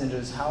about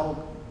GasNinjas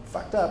how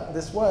fucked up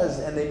this was,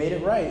 and they made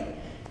it right,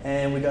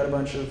 and we got a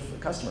bunch of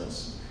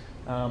customers.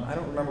 I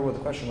don't remember what the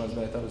question was,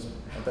 but I thought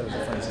it was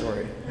a funny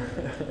story.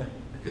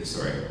 Good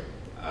story.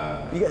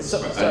 So you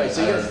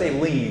gotta stay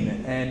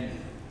lean, and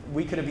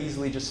we could have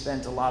easily just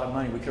spent a lot of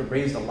money. We could have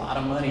raised a lot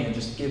of money and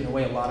just given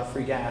away a lot of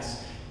free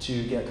gas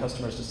to get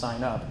customers to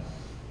sign up.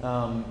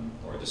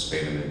 Or just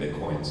pay them in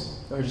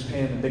Bitcoins. Or just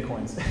pay them in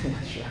Bitcoins,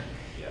 sure.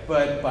 Yeah.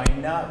 But by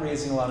not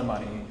raising a lot of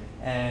money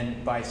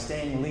and by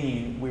staying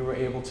lean, we were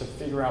able to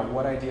figure out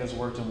what ideas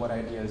worked and what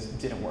ideas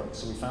didn't work.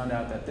 So we found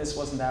out that this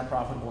wasn't that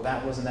profitable,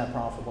 that wasn't that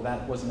profitable,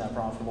 that wasn't that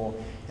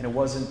profitable, and it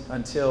wasn't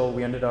until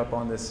we ended up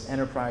on this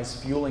enterprise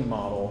fueling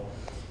model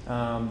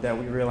that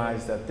we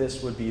realized that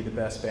this would be the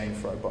best bang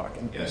for our buck.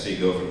 And yeah, so you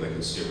go from the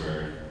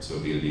consumer to a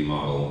B2B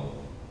model,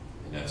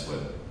 and that's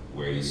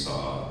where you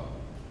saw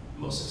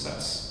most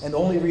success. And the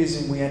only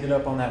reason we ended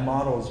up on that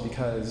model is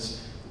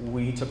because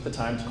we took the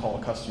time to call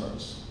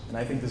customers. And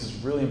I think this is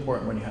really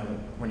important when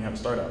you have a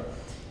startup,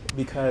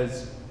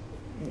 because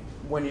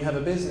when you have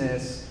a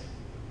business,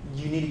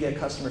 you need to get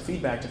customer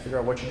feedback to figure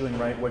out what you're doing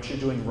right, what you're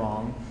doing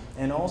wrong,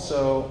 and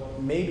also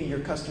maybe your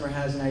customer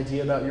has an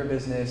idea about your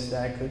business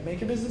that could make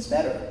your business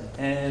better.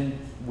 And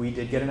we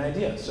did get an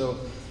idea. So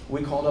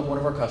we called up one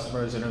of our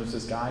customers, and it was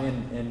this guy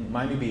in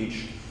Miami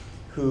Beach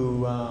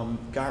who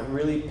got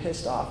really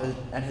pissed off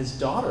at his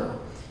daughter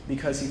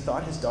because he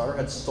thought his daughter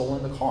had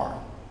stolen the car.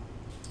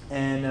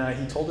 And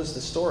he told us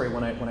the story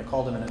when I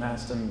called him and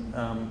asked him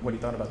what he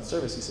thought about the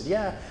service. He said,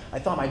 yeah, I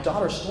thought my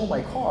daughter stole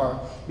my car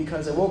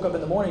because I woke up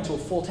in the morning to a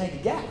full tank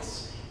of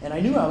gas. And I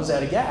knew I was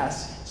out of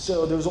gas,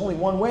 so there was only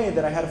one way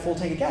that I had a full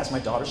tank of gas. My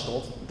daughter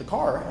stole the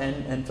car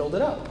and filled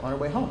it up on her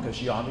way home because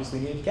she obviously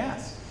needed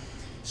gas.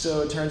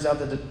 So it turns out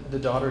that the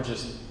daughter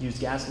just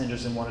used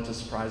GasNinjas and wanted to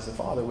surprise the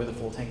father with a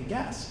full tank of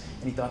gas.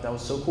 And he thought that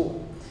was so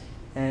cool.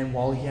 And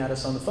while he had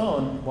us on the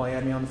phone, while he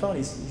had me on the phone,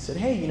 he said,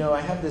 hey,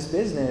 I have this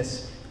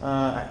business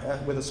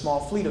with a small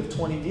fleet of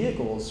 20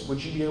 vehicles.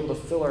 Would you be able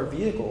to fill our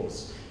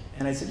vehicles?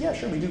 And I said, yeah,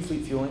 sure, we do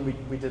fleet fueling.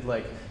 We did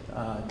like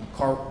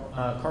car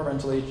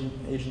rental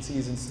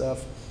agencies and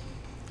stuff.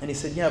 And he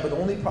said, yeah, but the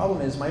only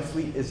problem is my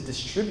fleet is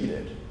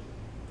distributed.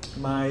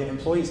 My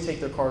employees take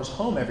their cars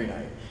home every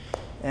night.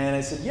 And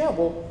I said, yeah,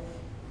 well,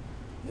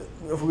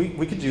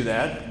 we could do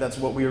that. That's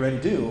what we already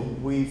do.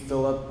 We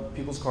fill up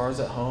people's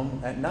cars at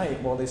home at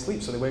night while they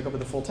sleep, so they wake up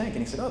with a full tank.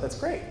 And he said, oh, that's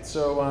great.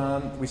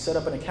 So we set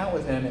up an account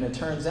with him, and it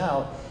turns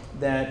out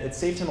that it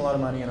saved him a lot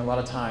of money and a lot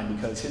of time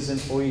because his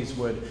employees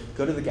would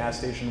go to the gas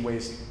station,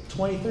 waste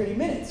 20, 30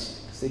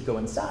 minutes. So they'd go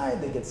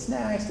inside, they'd get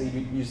snacks, they'd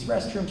use the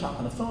restroom, talk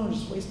on the phone,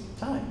 just waste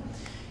time.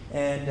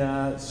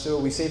 And so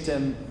we saved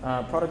him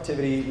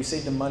productivity, we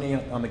saved him money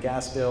on the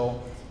gas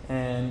bill,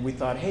 and we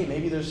thought, hey,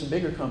 maybe there's some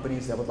bigger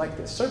companies that would like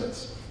this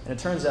service. And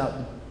it turns out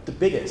the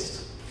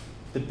biggest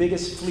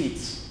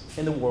fleets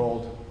in the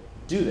world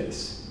do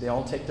this. They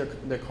all take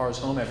their cars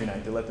home every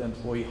night. They let the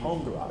employee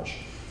home garage,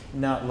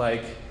 not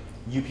like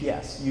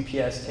UPS.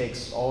 UPS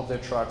takes all of their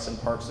trucks and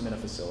parks them in a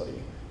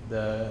facility.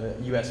 The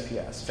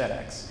USPS,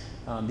 FedEx.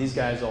 These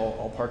guys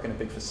all park in a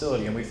big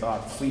facility, and we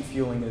thought fleet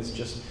fueling is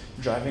just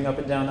driving up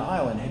and down the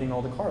aisle and hitting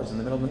all the cars in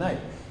the middle of the night.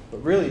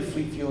 But really,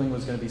 fleet fueling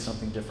was going to be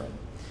something different.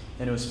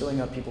 And it was filling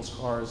up people's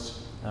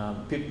cars,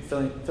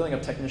 filling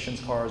up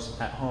technicians' cars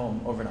at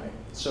home overnight.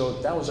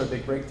 So that was our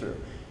big breakthrough.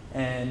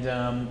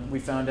 And we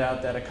found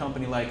out that a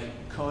company like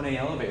Kone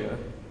Elevator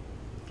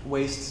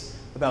wastes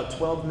about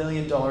 $12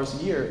 million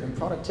a year in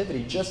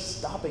productivity just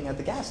stopping at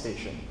the gas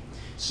station.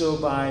 So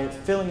by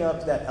filling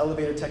up that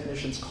elevator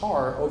technician's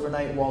car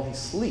overnight while he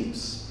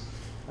sleeps,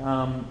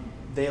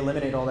 they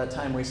eliminate all that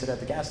time wasted at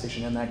the gas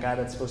station, and that guy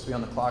that's supposed to be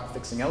on the clock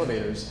fixing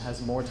elevators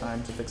has more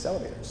time to fix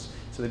elevators.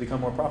 So they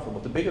become more profitable.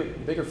 The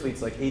bigger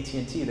fleets like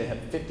AT&T, they have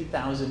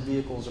 50,000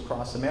 vehicles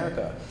across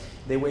America.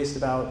 They waste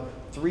about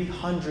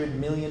 $300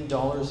 million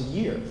a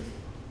year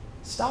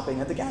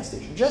stopping at the gas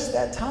station. Just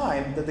that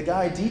time that the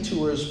guy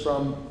detours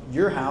from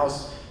your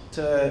house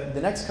to the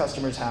next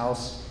customer's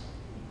house,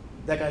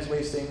 that guy's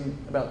wasting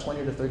about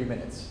 20 to 30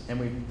 minutes. And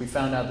we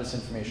found out this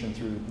information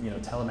through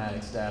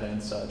telematics data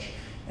and such.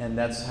 And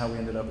that's how we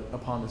ended up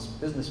upon this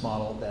business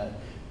model that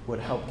would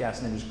help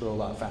GasNinjas grow a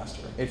lot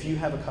faster. If you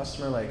have a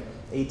customer like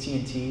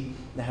AT&T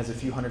that has a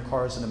few hundred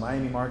cars in the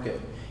Miami market,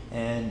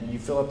 and you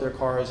fill up their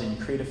cars and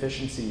you create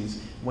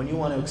efficiencies. When you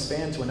want to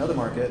expand to another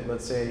market,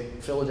 let's say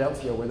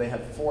Philadelphia, where they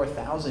have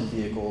 4,000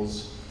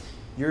 vehicles,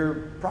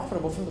 you're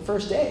profitable from the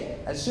first day.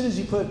 As soon as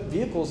you put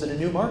vehicles in a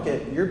new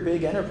market, your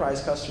big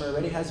enterprise customer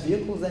already has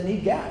vehicles that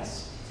need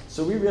gas.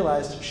 So we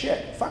realized,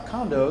 shit, fuck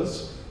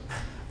condos,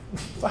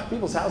 fuck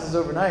people's houses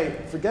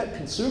overnight, forget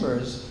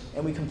consumers,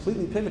 and we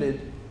completely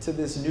pivoted to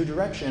this new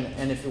direction.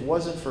 And if it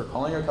wasn't for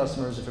calling our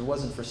customers, if it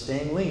wasn't for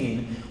staying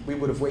lean, we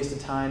would have wasted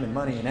time and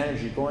money and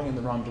energy going in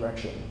the wrong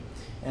direction.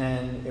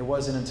 And it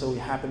wasn't until we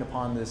happened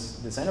upon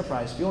this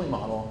enterprise fueling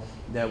model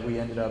that we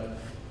ended up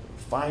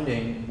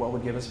finding what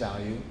would give us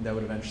value that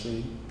would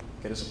eventually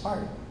get us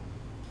acquired.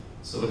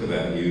 So look at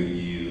that.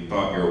 You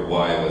thought your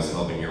why was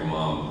helping your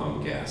mom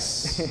pump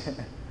gas,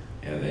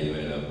 and then you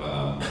ended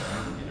up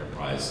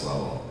enterprise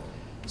level.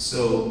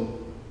 So,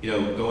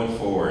 going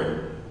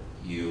forward,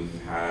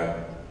 you've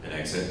had an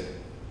exit.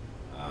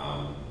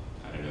 I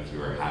don't know if you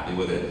were happy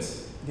with it.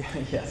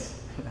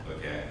 Yes.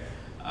 Okay.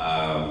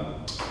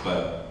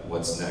 But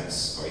what's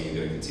next? Are you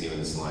going to continue in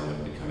this line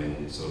of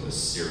becoming sort of a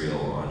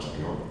serial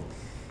entrepreneur?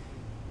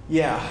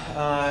 Yeah,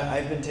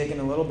 I've been taking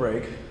a little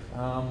break.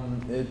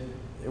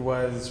 It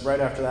was right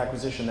after the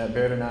acquisition that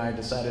Barret and I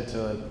decided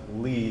to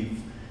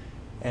leave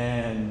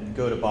and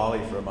go to Bali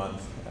for a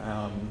month.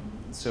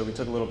 So we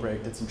took a little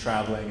break, did some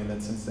traveling, and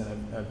then since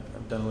then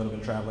I've done a little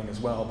bit of traveling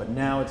as well. But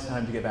now it's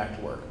time to get back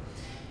to work.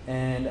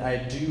 And I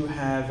do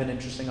have an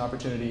interesting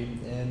opportunity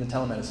in the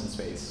telemedicine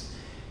space.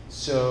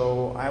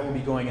 So I will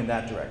be going in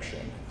that direction.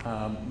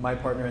 My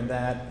partner in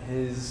that,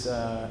 his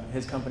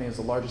company is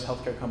the largest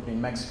healthcare company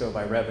in Mexico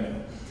by revenue.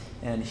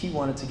 And he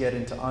wanted to get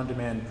into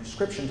on-demand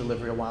prescription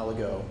delivery a while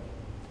ago.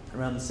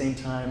 Around the same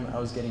time, I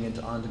was getting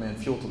into on-demand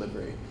fuel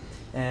delivery.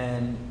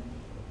 And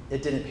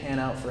it didn't pan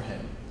out for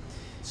him.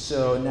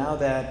 So now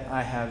that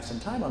I have some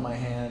time on my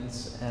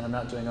hands and I'm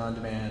not doing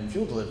on-demand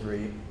fuel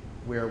delivery,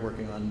 we are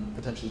working on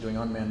potentially doing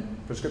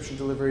on-demand prescription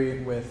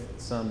delivery with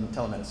some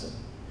telemedicine,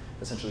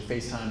 essentially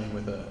FaceTiming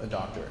with a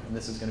doctor. And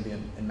this is going to be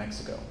in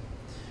Mexico.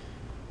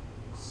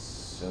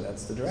 So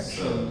that's the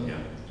direction. So, yeah,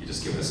 you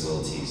just give us a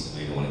little tease. I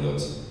know you don't want to go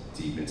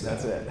too deep into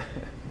that. That's it.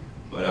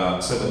 But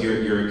so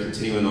you're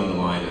continuing on the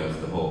line of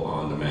the whole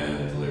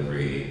on-demand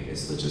delivery.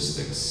 It's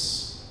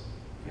logistics,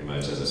 pretty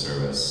much as a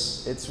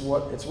service. It's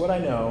what I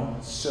know.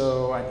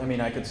 So I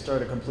mean, I could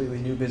start a completely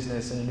new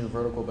business in a new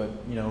vertical, but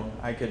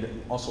I could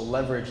also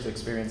leverage the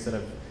experience that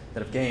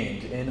I've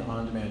gained in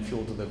on-demand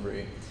fuel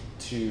delivery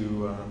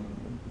to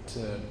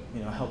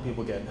help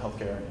people get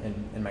healthcare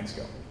in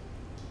Mexico.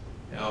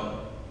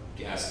 Now,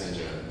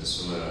 GasNinja,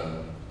 just from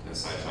a kind of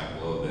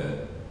sidetrack a little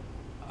bit.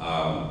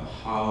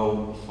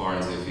 How far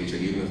into the future,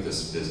 even if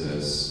this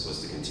business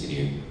was to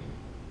continue,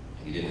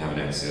 and you didn't have an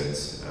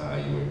exit,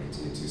 you would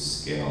continue to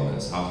scale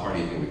this? How far do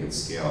you think we could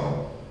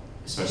scale,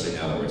 especially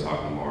now that we're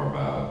talking more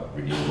about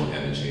renewable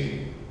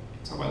energy,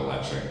 talking about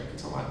electric,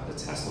 talking about the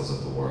Teslas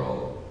of the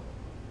world,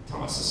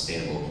 talking about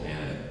sustainable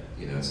planet,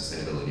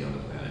 sustainability on the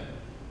planet.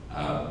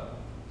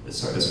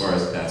 As far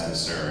as that's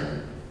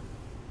concerned,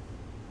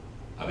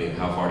 I mean,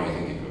 how far do you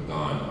think you could have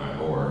gone,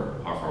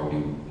 or how far would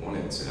you want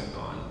it to have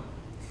gone?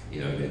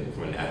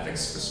 From an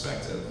ethics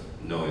perspective,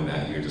 knowing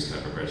that you're just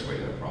kind of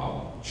perpetuating a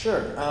problem.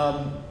 Sure.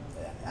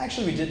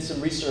 Actually, we did some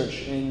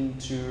research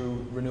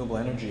into renewable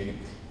energy,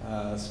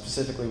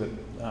 specifically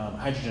with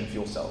hydrogen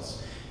fuel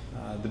cells.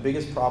 The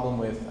biggest problem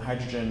with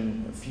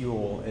hydrogen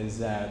fuel is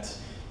that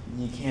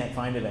you can't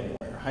find it anywhere.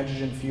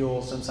 Hydrogen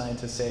fuel, some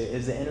scientists say,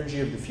 is the energy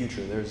of the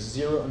future. There's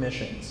zero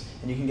emissions,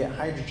 and you can get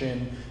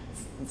hydrogen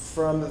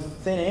from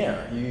thin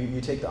air.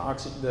 You take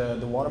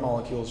the water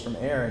molecules from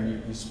air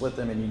and you split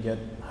them and you get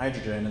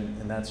hydrogen,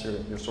 and that's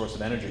your source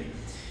of energy.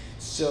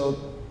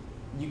 So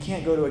you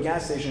can't go to a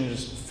gas station and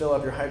just fill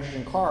up your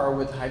hydrogen car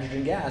with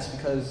hydrogen gas,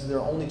 because there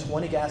are only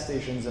 20 gas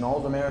stations in all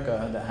of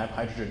America that have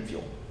hydrogen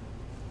fuel.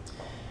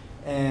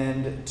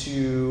 And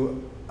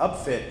to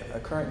upfit a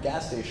current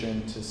gas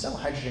station to sell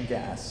hydrogen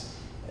gas,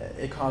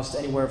 it costs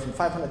anywhere from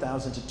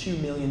 $500,000 to $2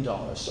 million.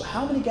 So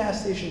how many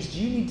gas stations do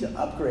you need to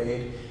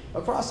upgrade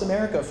across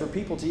America for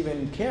people to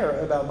even care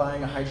about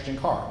buying a hydrogen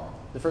car?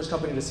 The first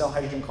company to sell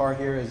hydrogen car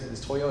here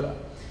is Toyota.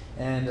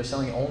 And they're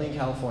selling it only in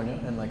California.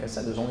 And like I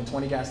said, there's only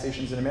 20 gas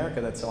stations in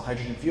America that sell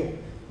hydrogen fuel.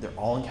 They're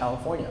all in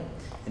California.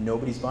 And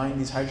nobody's buying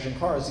these hydrogen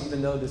cars,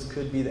 even though this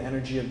could be the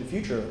energy of the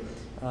future,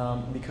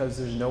 because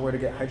there's nowhere to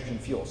get hydrogen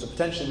fuel. So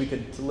potentially we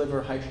could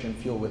deliver hydrogen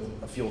fuel with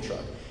a fuel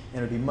truck. And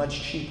it would be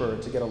much cheaper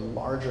to get a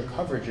larger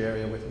coverage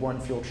area with one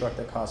fuel truck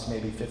that costs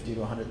maybe $50,000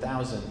 to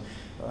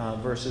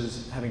 $100,000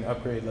 versus having to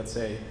upgrade, let's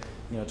say,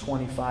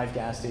 25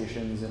 gas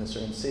stations in a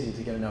certain city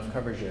to get enough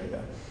coverage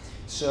area.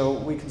 So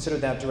we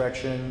considered that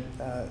direction.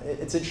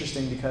 It's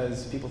interesting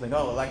because people think,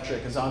 oh,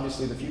 electric is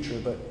obviously the future,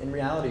 but in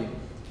reality,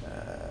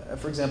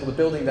 for example, the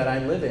building that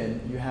I live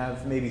in, you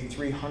have maybe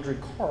 300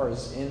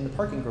 cars in the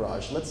parking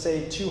garage. Let's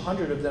say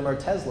 200 of them are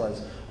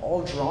Teslas,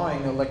 all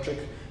drawing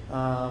electrical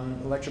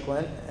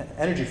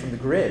energy from the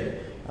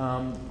grid.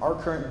 Our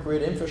current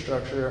grid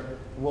infrastructure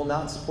will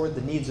not support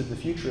the needs of the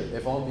future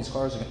if all of these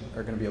cars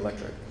are going to be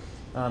electric.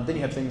 Then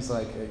you have things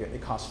like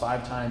it costs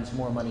 5 times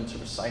more money to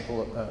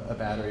recycle a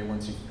battery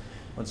once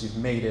you've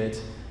made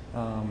it.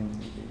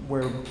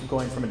 We're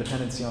going from a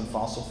dependency on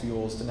fossil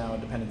fuels to now a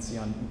dependency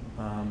on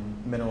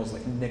minerals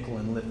like nickel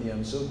and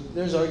lithium. So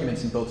there's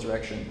arguments in both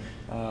directions,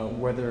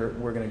 whether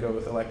we're going to go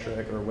with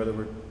electric or whether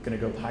we're going to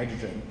go with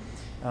hydrogen.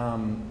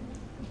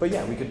 But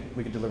yeah, we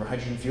could deliver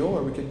hydrogen fuel,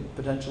 or we could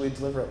potentially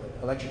deliver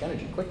electric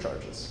energy, quick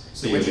charges.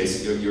 So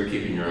you're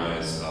keeping your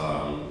eyes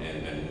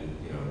and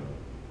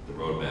the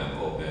roadmap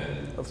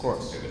open. Of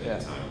course, at yeah.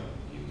 any time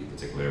you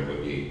particularly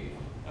would be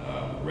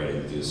ready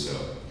to do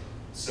so.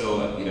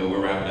 So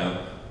we're wrapping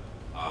up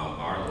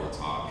our little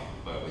talk,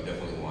 but we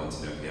definitely want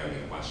to know if you have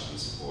any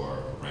questions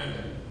for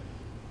Brandon.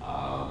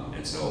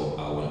 And so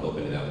I want to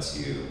open it up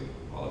to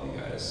all of you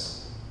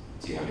guys.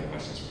 Do you have any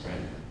questions for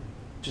Brandon?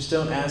 Just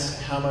don't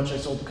ask how much I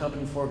sold the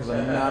company for, because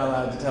I'm not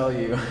allowed to tell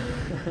you.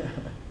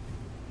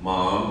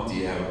 Mom, do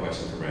you have a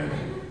question for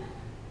Brandon?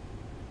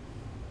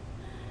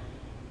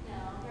 No.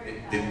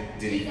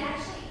 Did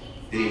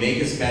he make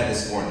his bet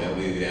this morning that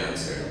we would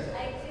answer?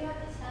 I do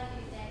have to tell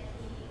you that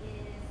he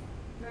is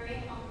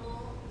very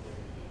humble.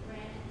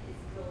 Brandon is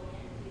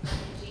brilliant. He's a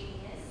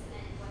genius.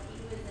 And when he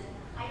was in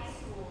high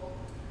school,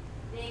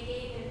 they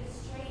gave him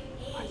straight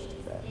A's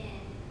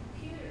in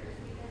computers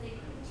because they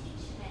couldn't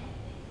teach him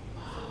anything.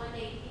 So when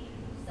he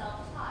was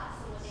self-taught.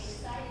 So what they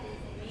decided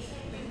is they made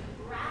him bring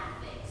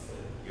graphics.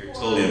 You're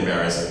totally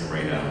embarrassing him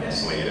right now.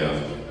 Just let you know.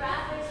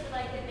 Graphics for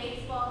like the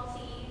baseball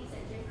teams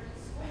and different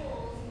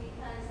schools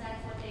because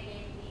that's what they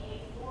gave the A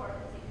for,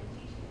 because they couldn't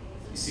teach him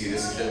anything. You see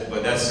this,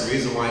 but that's the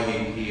reason why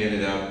he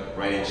ended up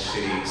writing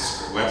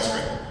shitty web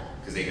script,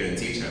 because they couldn't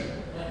teach him.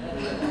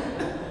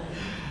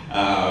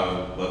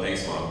 Well,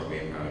 thanks, Mom, for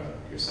being proud of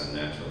your son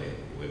naturally.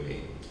 You would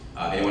be.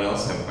 Anyone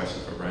else have a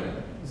question for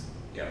Brandon?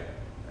 Yeah.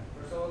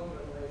 First of all,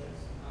 congratulations.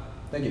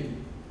 Thank you.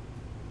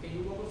 Can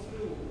you walk us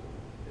through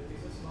the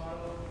business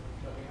model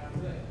that we have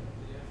today,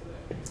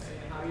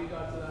 and how you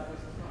got to that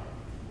business model?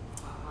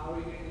 How are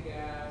you getting the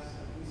gas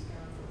and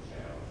discount from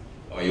Shell?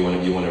 Oh,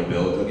 you want to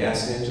build a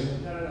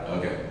GasNinja? No.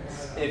 Okay.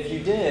 If you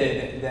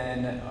did,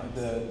 then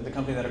the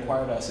company that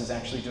acquired us is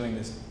actually doing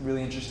this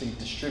really interesting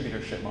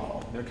distributorship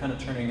model. They're kind of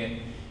turning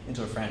it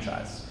into a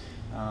franchise.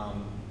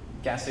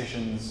 Gas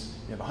stations,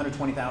 you have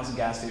 120,000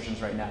 gas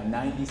stations right now.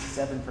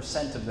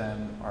 97% of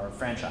them are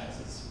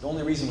franchises. The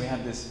only reason we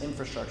have this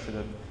infrastructure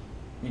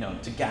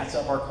to gas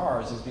up our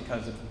cars is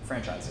because of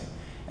franchising.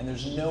 And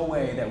there's no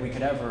way that we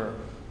could ever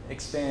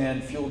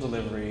expand fuel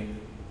delivery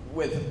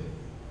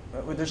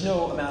there's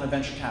no amount of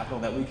venture capital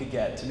that we could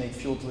get to make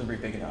fuel delivery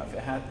big enough. It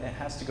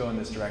has to go in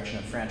this direction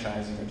of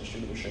franchising or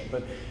distributorship.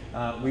 But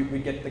we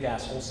get the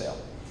gas wholesale.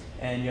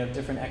 And you have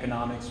different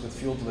economics with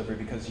fuel delivery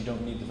because you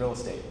don't need the real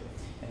estate.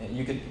 And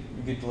you could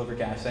deliver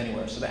gas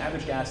anywhere. So the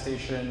average gas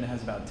station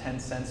has about 10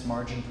 cents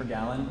margin per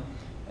gallon.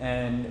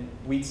 And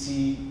we'd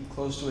see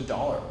close to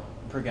 $1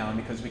 per gallon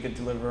because we could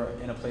deliver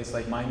in a place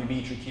like Miami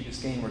Beach or Key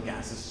Biscayne where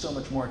gas is so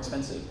much more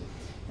expensive.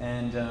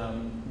 And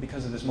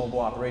because of this mobile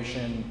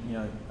operation,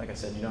 like I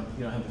said, you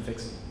don't have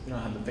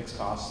the fixed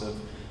costs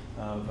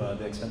of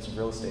the expensive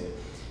real estate.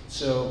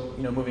 So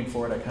moving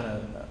forward, I kind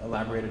of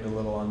elaborated a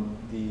little on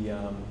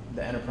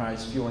the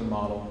enterprise fueling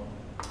model.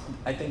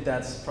 I think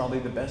that's probably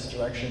the best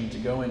direction to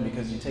go in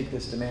because you take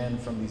this demand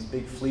from these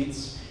big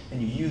fleets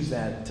and you use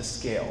that to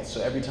scale.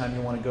 So every time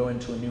you want to go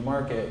into a new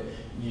market,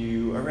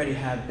 you already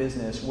have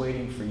business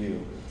waiting for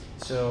you.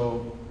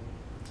 So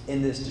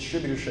in this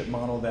distributorship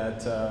model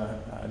that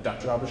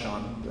Dr.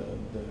 Abushan,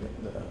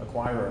 the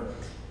acquirer,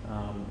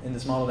 in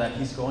this model that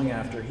he's going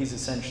after, he's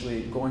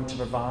essentially going to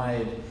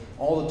provide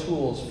all the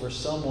tools for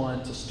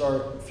someone to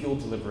start fuel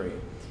delivery.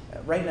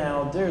 Right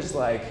now, there's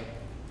like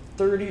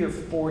 30 or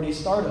 40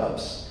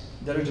 startups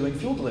that are doing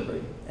fuel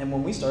delivery. And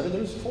when we started,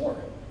 there was 4.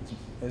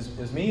 It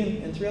was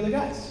me and 3 other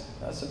guys.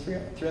 Us and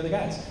three other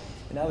guys.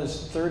 And now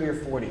there's 30 or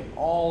 40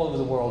 all over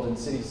the world in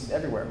cities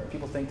everywhere.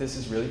 People think this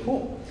is really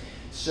cool.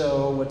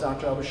 So what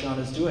Dr. Abushan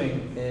is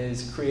doing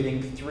is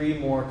creating 3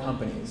 more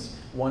companies.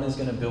 One is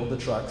going to build the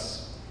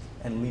trucks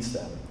and lease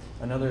them.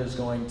 Another is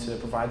going to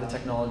provide the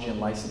technology and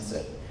license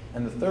it.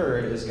 And the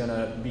third is going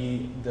to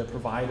be the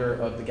provider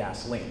of the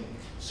gasoline.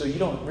 So you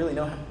don't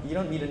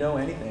need to know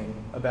anything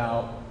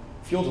about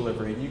fuel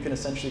delivery. You can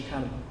essentially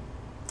kind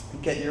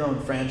of get your own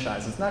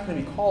franchise. It's not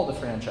going to be called a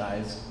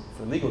franchise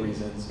for legal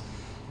reasons,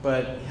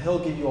 but he'll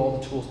give you all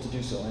the tools to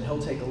do so. And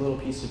he'll take a little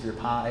piece of your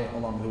pie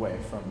along the way,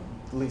 from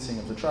the leasing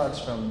of the trucks,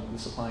 from the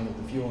supplying of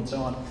the fuel, and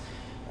so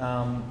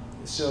on.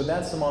 So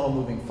that's the model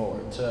moving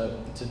forward,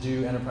 to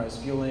do enterprise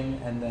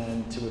fueling and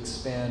then to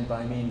expand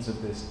by means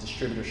of this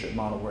distributorship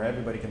model where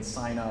everybody can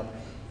sign up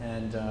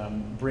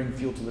and bring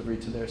fuel delivery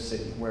to their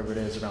city, wherever it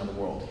is around the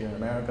world, here in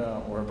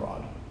America or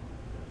abroad.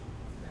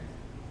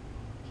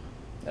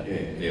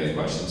 Any other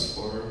questions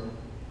for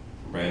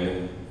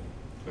Brandon?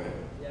 Go ahead.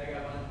 Yeah, I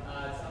got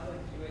one. It sounds like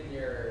you and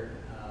your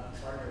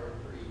partner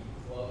were pretty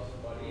close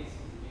buddies.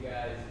 You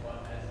guys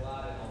bought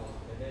Tesla and all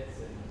those pivots,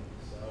 and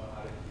so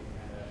how did you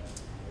kind of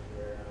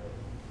figure out?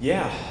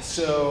 Yeah,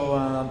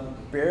 so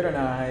Barret and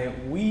I,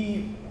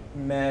 we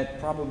met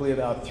probably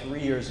about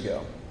 3 years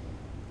ago.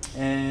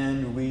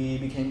 and we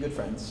became good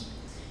friends.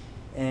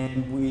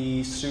 And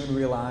we soon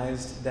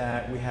realized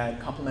that we had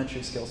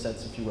complementary skill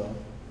sets, if you will.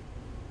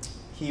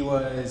 He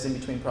was in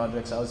between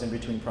projects, I was in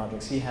between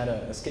projects. He had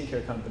a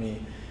skincare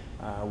company,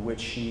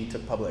 which he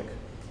took public,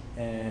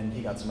 and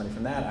he got some money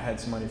from that. I had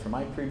some money from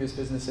my previous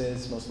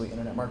businesses, mostly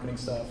internet marketing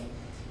stuff.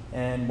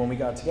 And when we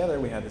got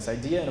together, we had this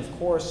idea, and of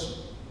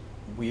course,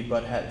 we'd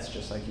butt heads,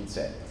 just like you'd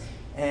say.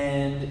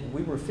 And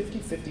we were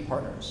 50-50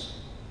 partners,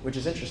 which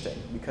is interesting,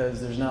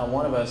 because there's not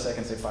one of us that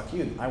can say, fuck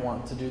you, I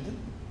want to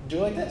do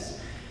like this.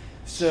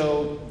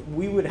 So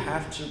we would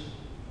have to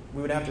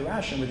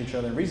ration with each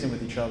other and reason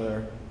with each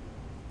other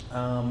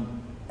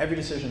every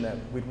decision that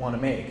we'd want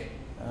to make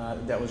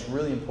that was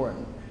really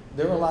important.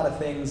 There were a lot of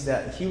things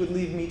that he would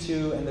leave me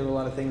to, and there were a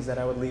lot of things that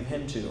I would leave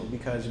him to,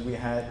 because we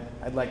had,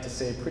 I'd like to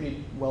say,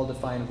 pretty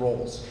well-defined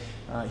roles.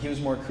 He was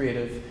more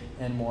creative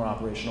and more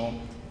operational.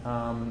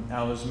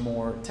 I was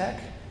more tech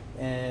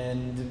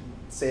and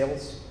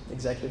sales,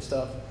 executive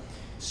stuff.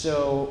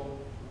 So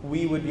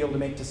we would be able to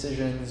make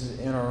decisions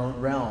in our own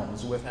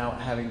realms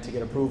without having to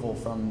get approval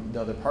from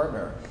the other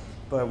partner.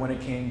 But when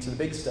it came to the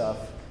big stuff,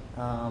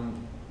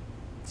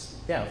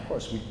 yeah, of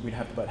course, we'd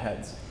have to butt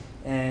heads.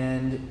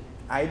 And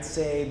I'd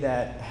say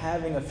that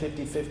having a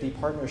 50-50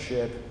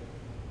 partnership,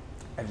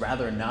 I'd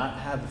rather not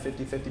have a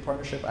 50-50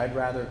 partnership. I'd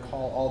rather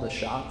call all the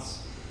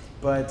shots.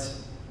 But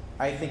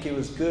I think it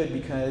was good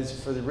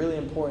because for the really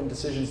important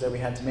decisions that we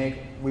had to make,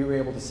 we were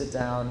able to sit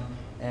down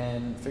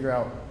and figure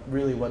out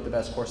really what the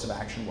best course of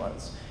action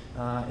was.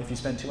 If you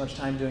spend too much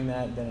time doing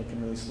that, then it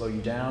can really slow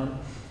you down.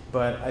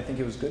 But I think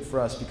it was good for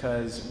us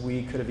because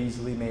we could have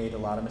easily made a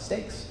lot of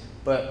mistakes.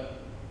 But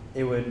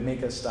it would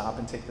make us stop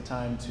and take the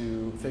time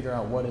to figure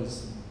out what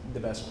is the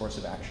best course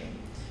of action.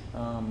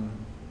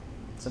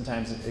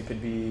 Sometimes it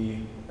could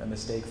be a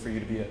mistake for you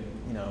to be a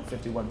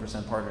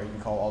 51% partner. You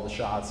call all the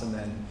shots, and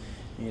then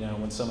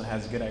when someone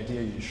has a good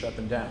idea, you just shut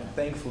them down.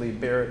 Thankfully,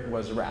 Barret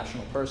was a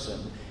rational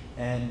person,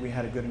 and we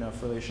had a good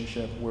enough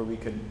relationship where we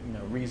could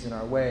reason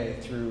our way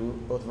through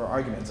both of our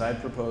arguments. I'd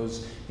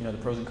propose the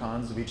pros and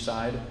cons of each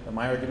side of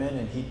my argument,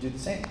 and he'd do the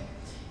same.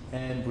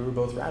 And we were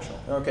both rational.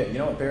 Okay, you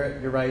know what,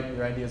 Barret, you're right,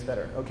 your idea is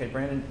better. Okay,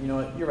 Brandon, you know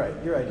what, you're right,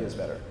 your idea is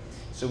better.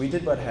 So we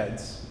did butt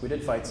heads, we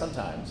did fight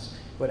sometimes,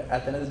 but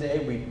at the end of the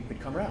day, we'd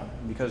come around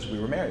because we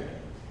were married.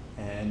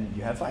 And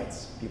you have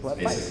fights, people have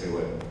fights.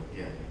 Basically what,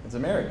 yeah. It's a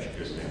marriage.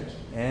 There's a marriage.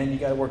 And you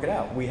gotta work it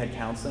out. We had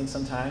counseling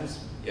sometimes.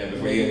 Yeah,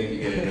 before you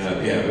get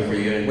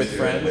into with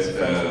friends, with,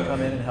 friends would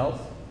come in and help.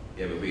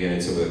 Yeah, but we get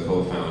into with a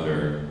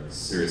co-founder,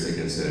 seriously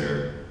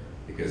consider,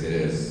 because it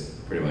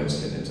is pretty much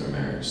getting into a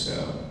marriage,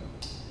 so.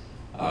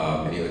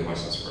 Any other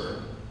questions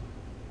for?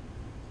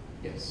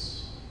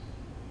 Yes.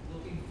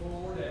 Looking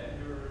forward at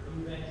your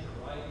new venture,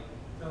 right?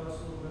 Tell us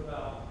a little bit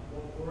about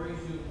what worries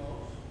you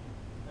most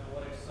and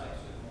what excites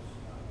you most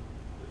about it.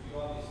 Because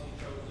you obviously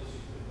chose this,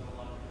 you could have done a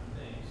lot of different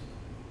things.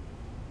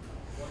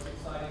 What's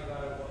exciting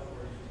about it? What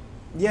worries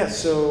you most? Yeah,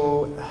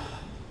 so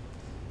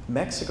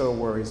Mexico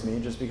worries me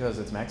just because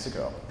it's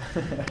Mexico.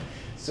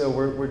 So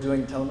we're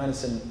doing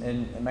telemedicine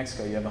in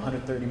Mexico. You have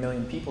 130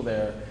 million people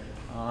there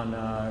on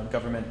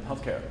government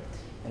healthcare.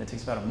 And it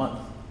takes about a month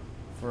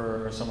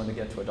for someone to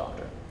get to a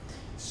doctor.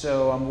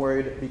 So I'm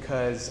worried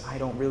because I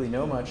don't really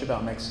know much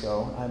about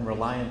Mexico. I'm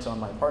reliant on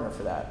my partner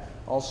for that.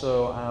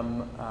 Also,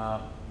 I'm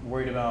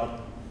worried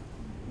about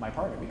my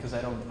partner because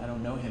I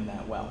don't know him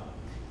that well.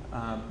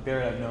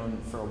 Barret I've known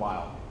for a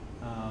while.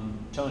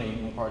 Tony,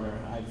 my partner,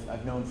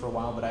 I've known for a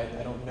while, but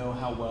I don't know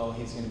how well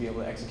he's going to be able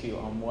to execute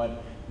on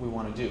what we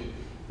want to do.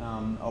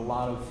 A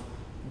lot of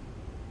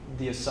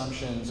the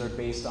assumptions are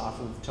based off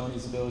of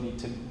Tony's ability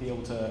to be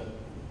able to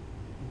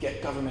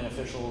get government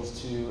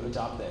officials to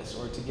adopt this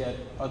or to get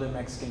other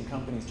Mexican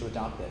companies to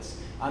adopt this.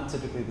 I'm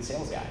typically the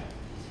sales guy,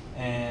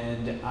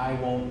 and I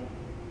won't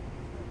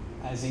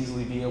as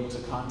easily be able to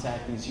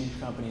contact these huge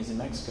companies in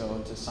Mexico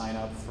to sign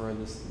up for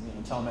this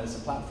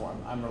telemedicine platform.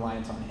 I'm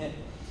reliant on him.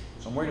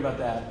 So I'm worried about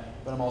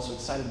that, but I'm also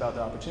excited about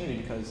the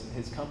opportunity because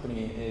his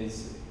company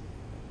is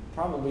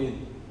probably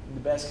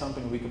the best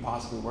company we could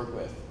possibly work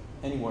with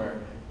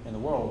anywhere in the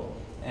world.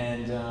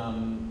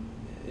 And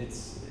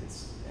it's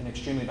an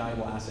extremely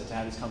valuable asset to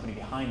have this company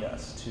behind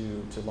us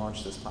to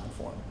launch this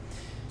platform.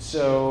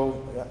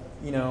 So,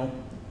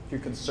 you're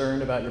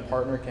concerned about your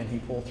partner, can he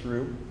pull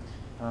through?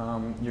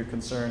 You're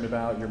concerned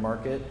about your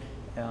market,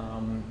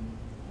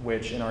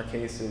 which in our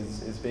case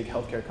is big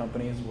healthcare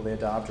companies, will they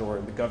adopt, or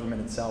the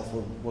government itself,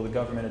 will the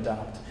government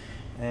adopt?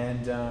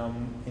 And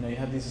you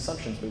have these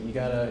assumptions, but you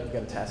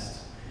gotta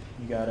test.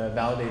 You gotta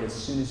validate as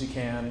soon as you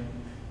can.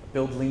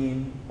 Build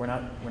lean. We're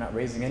not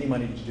raising any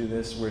money to do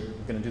this. We're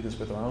going to do this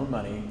with our own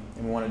money,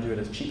 and we want to do it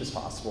as cheap as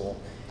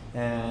possible.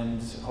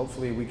 And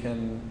hopefully we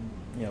can,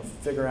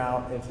 figure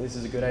out if this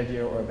is a good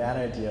idea or a bad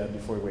idea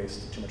before we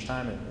waste too much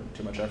time and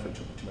too much effort,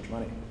 too much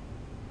money.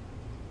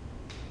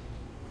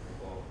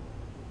 Cool.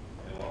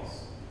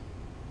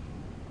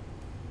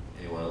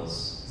 Anyone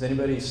else? Is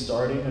anybody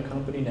starting a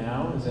company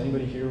now? Is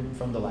anybody here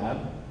from the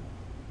lab?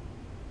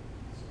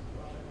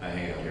 I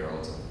hang out here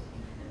all the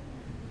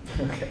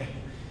time. Okay.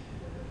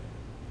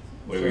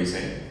 What were you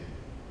saying?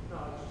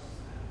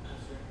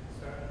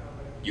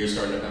 You're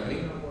starting a company?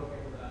 I'm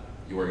working for that.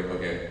 You're working,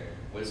 okay.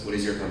 What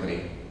is your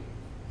company?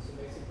 So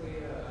basically,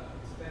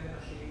 it's a vending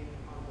machine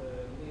on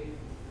the leaf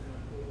and a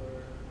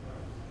cooler.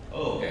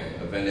 Oh, okay.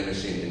 A vending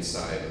machine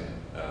inside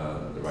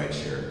the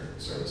rideshare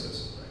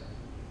services.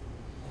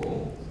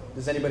 Cool.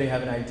 Does anybody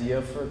have an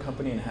idea for a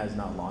company and has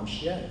not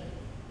launched yet?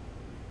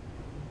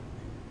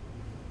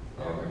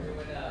 Yeah, we're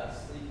doing a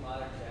sleek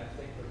modern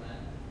chapstick for men,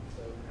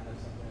 so kind of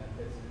something that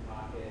fits in your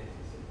pocket,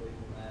 specifically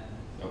for men.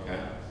 Okay.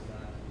 So you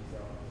don't have to use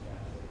your own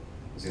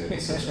chapstick. Is it going to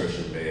be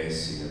subscription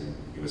based? You can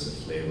give us a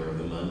flavor of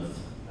the month?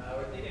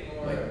 We're thinking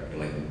more.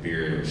 Like the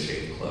Beard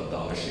Shave Club,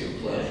 Dollar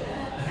Shave Club.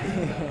 I don't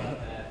know about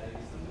that.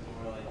 Maybe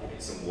something more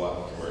like Some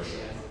what commercial?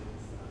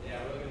 Yeah,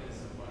 we're looking at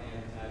some funny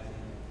advertising.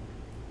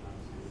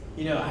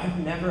 You know, I've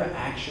never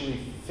actually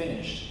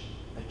finished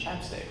a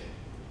chapstick.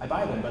 I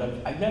buy them, but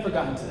I've never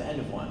gotten to the end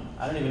of one.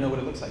 I don't even know what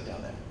it looks like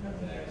down there.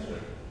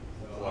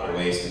 A lot of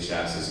waste in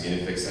chapsticks. You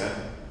gonna fix that?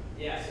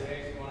 Yeah, so we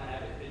actually want to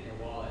have it fit in your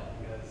wallet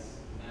because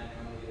not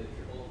normally the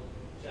triple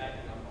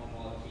check on phone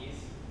wallet keys.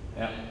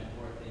 Yeah. And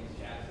for things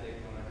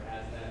chapstick, no one ever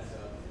has that, so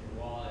it's in your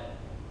wallet,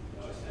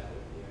 you always have it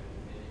with you,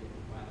 and maybe you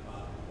can find the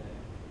bottom of it.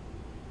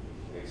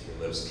 Makes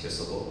your lips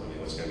kissable. I mean,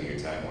 what's gonna be your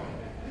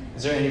tagline?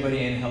 Is there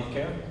anybody in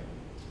healthcare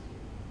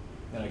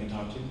that I can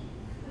talk to?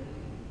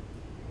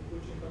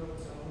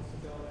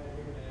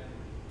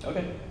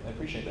 Okay, I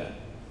appreciate that.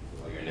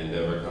 Well, you're an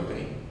Endeavor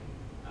company?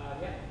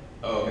 Yeah.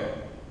 Oh, okay.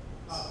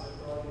 Oh,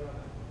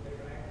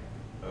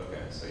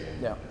 Okay, so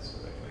Yeah. that's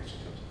where that connection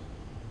comes.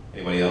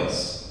 Anybody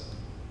else?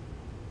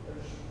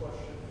 There's a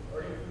question.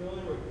 Are you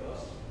familiar with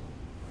GUS?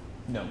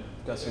 No.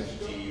 Gus who?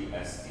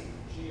 GUST.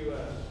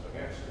 GUS.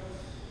 Okay.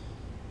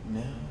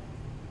 No.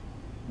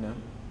 No.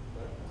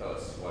 Tell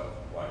us why.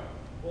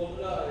 Well,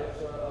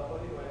 it's a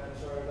buddy of mine that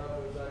started up.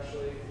 It was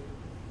actually,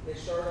 they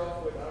started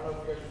off with, I don't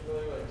know if you guys are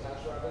familiar with like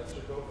Task Rabbits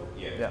or Gopher.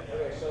 Yeah. Yeah.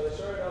 Okay, so they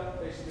started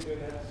out basically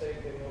doing that same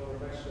thing over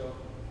in Mexico.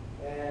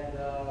 And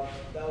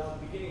that was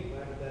the beginning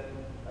plan, but then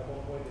at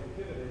one point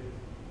they pivoted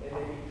and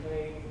they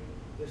became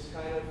this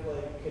kind of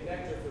like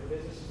connector for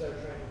businesses that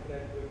are trying to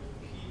connect with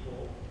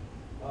people,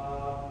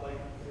 like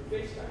through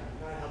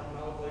FaceTime, kind of help them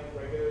out with like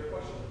regular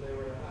questions that they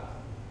were to have.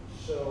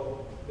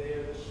 So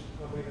they are this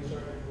company that's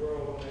starting to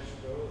grow in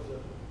Mexico. It's a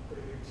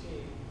pretty big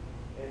team,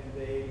 and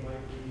they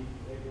might be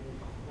able to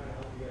kind of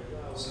help you guys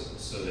out.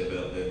 So they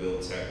built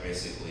tech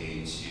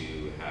basically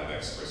to have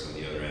experts on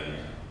the other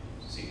end,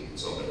 so you can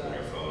consult it from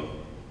your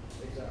phone.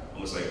 Exactly.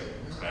 Almost like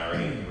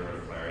Clarity. You ever heard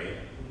of Clarity?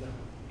 No.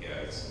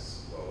 Yeah,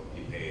 well,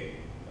 you pay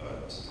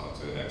to talk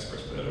to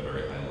experts, but at a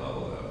very high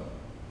level of,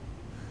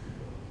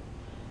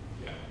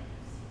 yeah,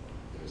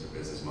 there's a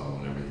business model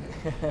and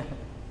everything.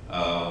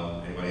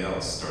 Anybody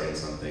else starting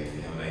something?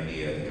 You have an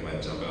idea, think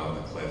about jumping off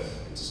the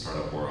cliff into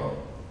startup world,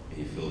 and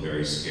you feel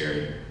very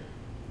scared.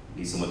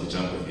 Need someone to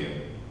jump with you?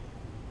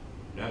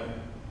 No?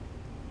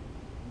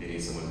 You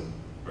need someone,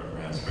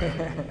 perhaps,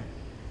 right?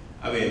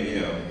 I mean, you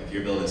know, if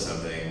you're building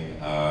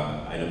something,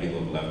 I know people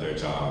have left their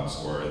jobs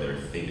or they're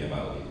thinking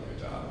about leaving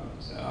their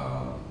jobs,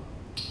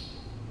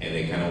 and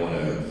they kind of want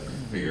to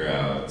figure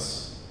out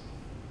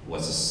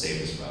what's the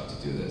safest route to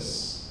do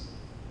this.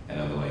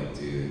 And I'm like,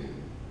 dude,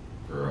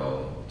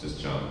 girl, just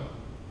jump.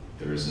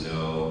 There's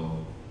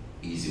no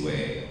easy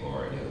way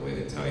or any other way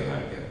to tell you how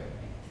to get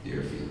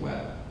your feet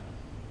wet.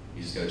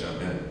 You just gotta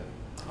jump in.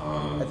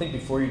 I think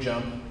before you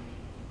jump,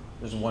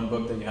 there's one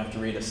book that you have to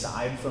read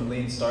aside from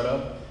Lean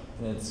Startup,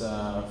 and it's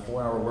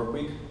 4-Hour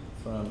Workweek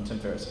from Tim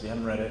Ferriss. If you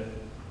haven't read it,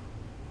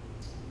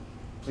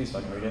 please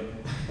fucking read it.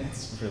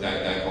 It's really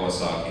That guy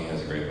Kawasaki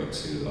has a great book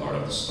too, The Art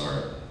of the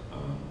Start.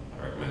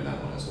 I recommend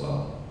that one as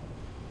well.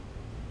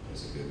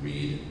 It's a good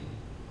read.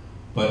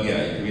 But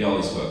yeah, you can read all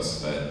these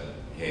books, but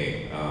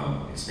hey,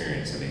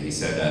 experience. I mean, he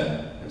said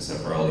that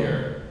himself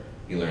earlier.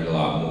 He learned a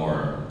lot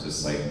more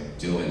just like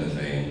doing the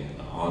thing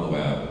on the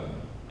web,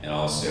 and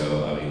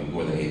also, I mean,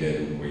 more than he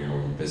did when you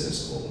were in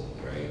business school,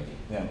 right?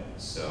 Yeah.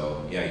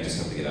 So yeah, you just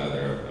have to get out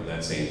there. I'm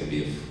not saying to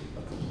be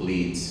a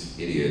complete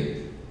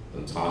idiot.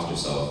 Don't toss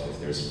yourself if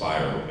there's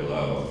fire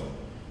below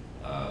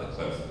the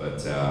cliff, but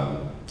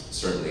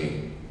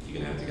certainly you're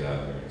gonna have to get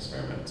out there and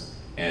experiment.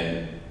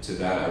 And to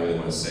that, I really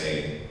want to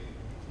say,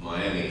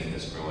 Miami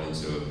has grown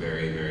into a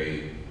very,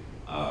 very,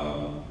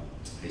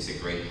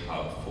 great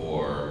hub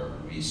for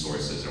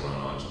resources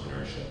around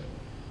entrepreneurship.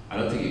 I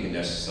don't think you can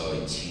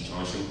necessarily teach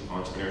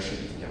entrepreneurship.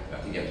 I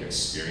think you have to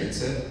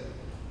experience it.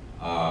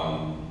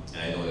 And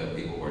I know that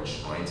people who are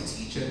trying to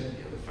teach it,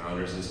 you know, the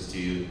Founders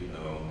Institute,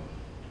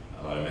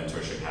 a lot of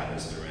mentorship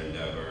happens through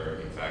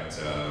Endeavor. In fact,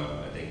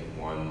 I think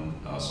one,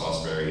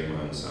 Salisbury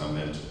runs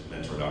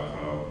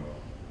mentor.com,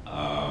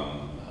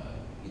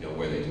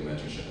 where they do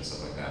mentorship and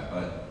stuff like that.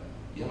 But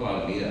you have a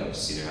lot of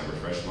meetups. You have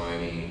Refresh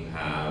Miami, you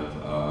have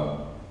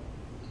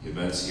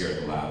events here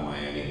at the Lab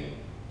Miami.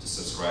 Just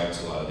subscribe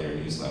to a lot of their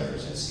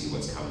newsletters and see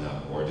what's coming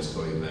up, or just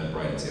go to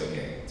Eventbrite and say,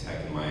 okay,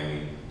 Tech in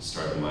Miami,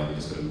 start in Miami,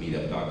 just go to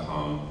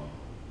meetup.com,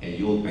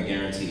 and I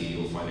guarantee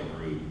you'll find a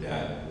group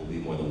that will be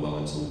more than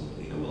willing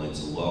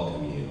to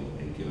welcome you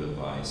and give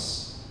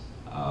advice.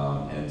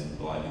 And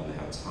a lot of people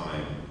have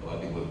time. A lot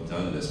of people have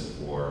done this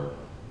before.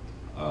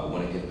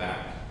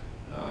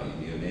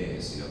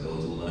 things. You know,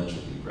 they'll do lunch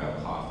with you,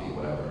 grab coffee,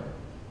 whatever.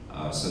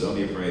 So don't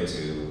be afraid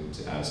to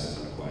ask a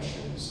ton of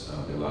questions.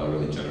 There are a lot of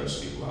really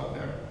generous people out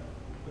there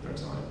with their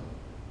time.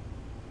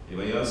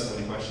 Anybody else have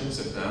any questions?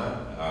 If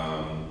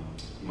not,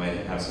 you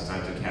might have some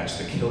time to catch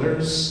the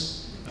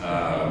killers.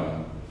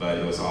 But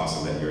it was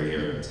awesome that you're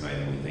here tonight,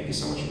 and we thank you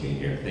so much for being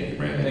here. Thank you,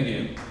 Brandon. Thank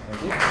you.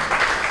 Thank you.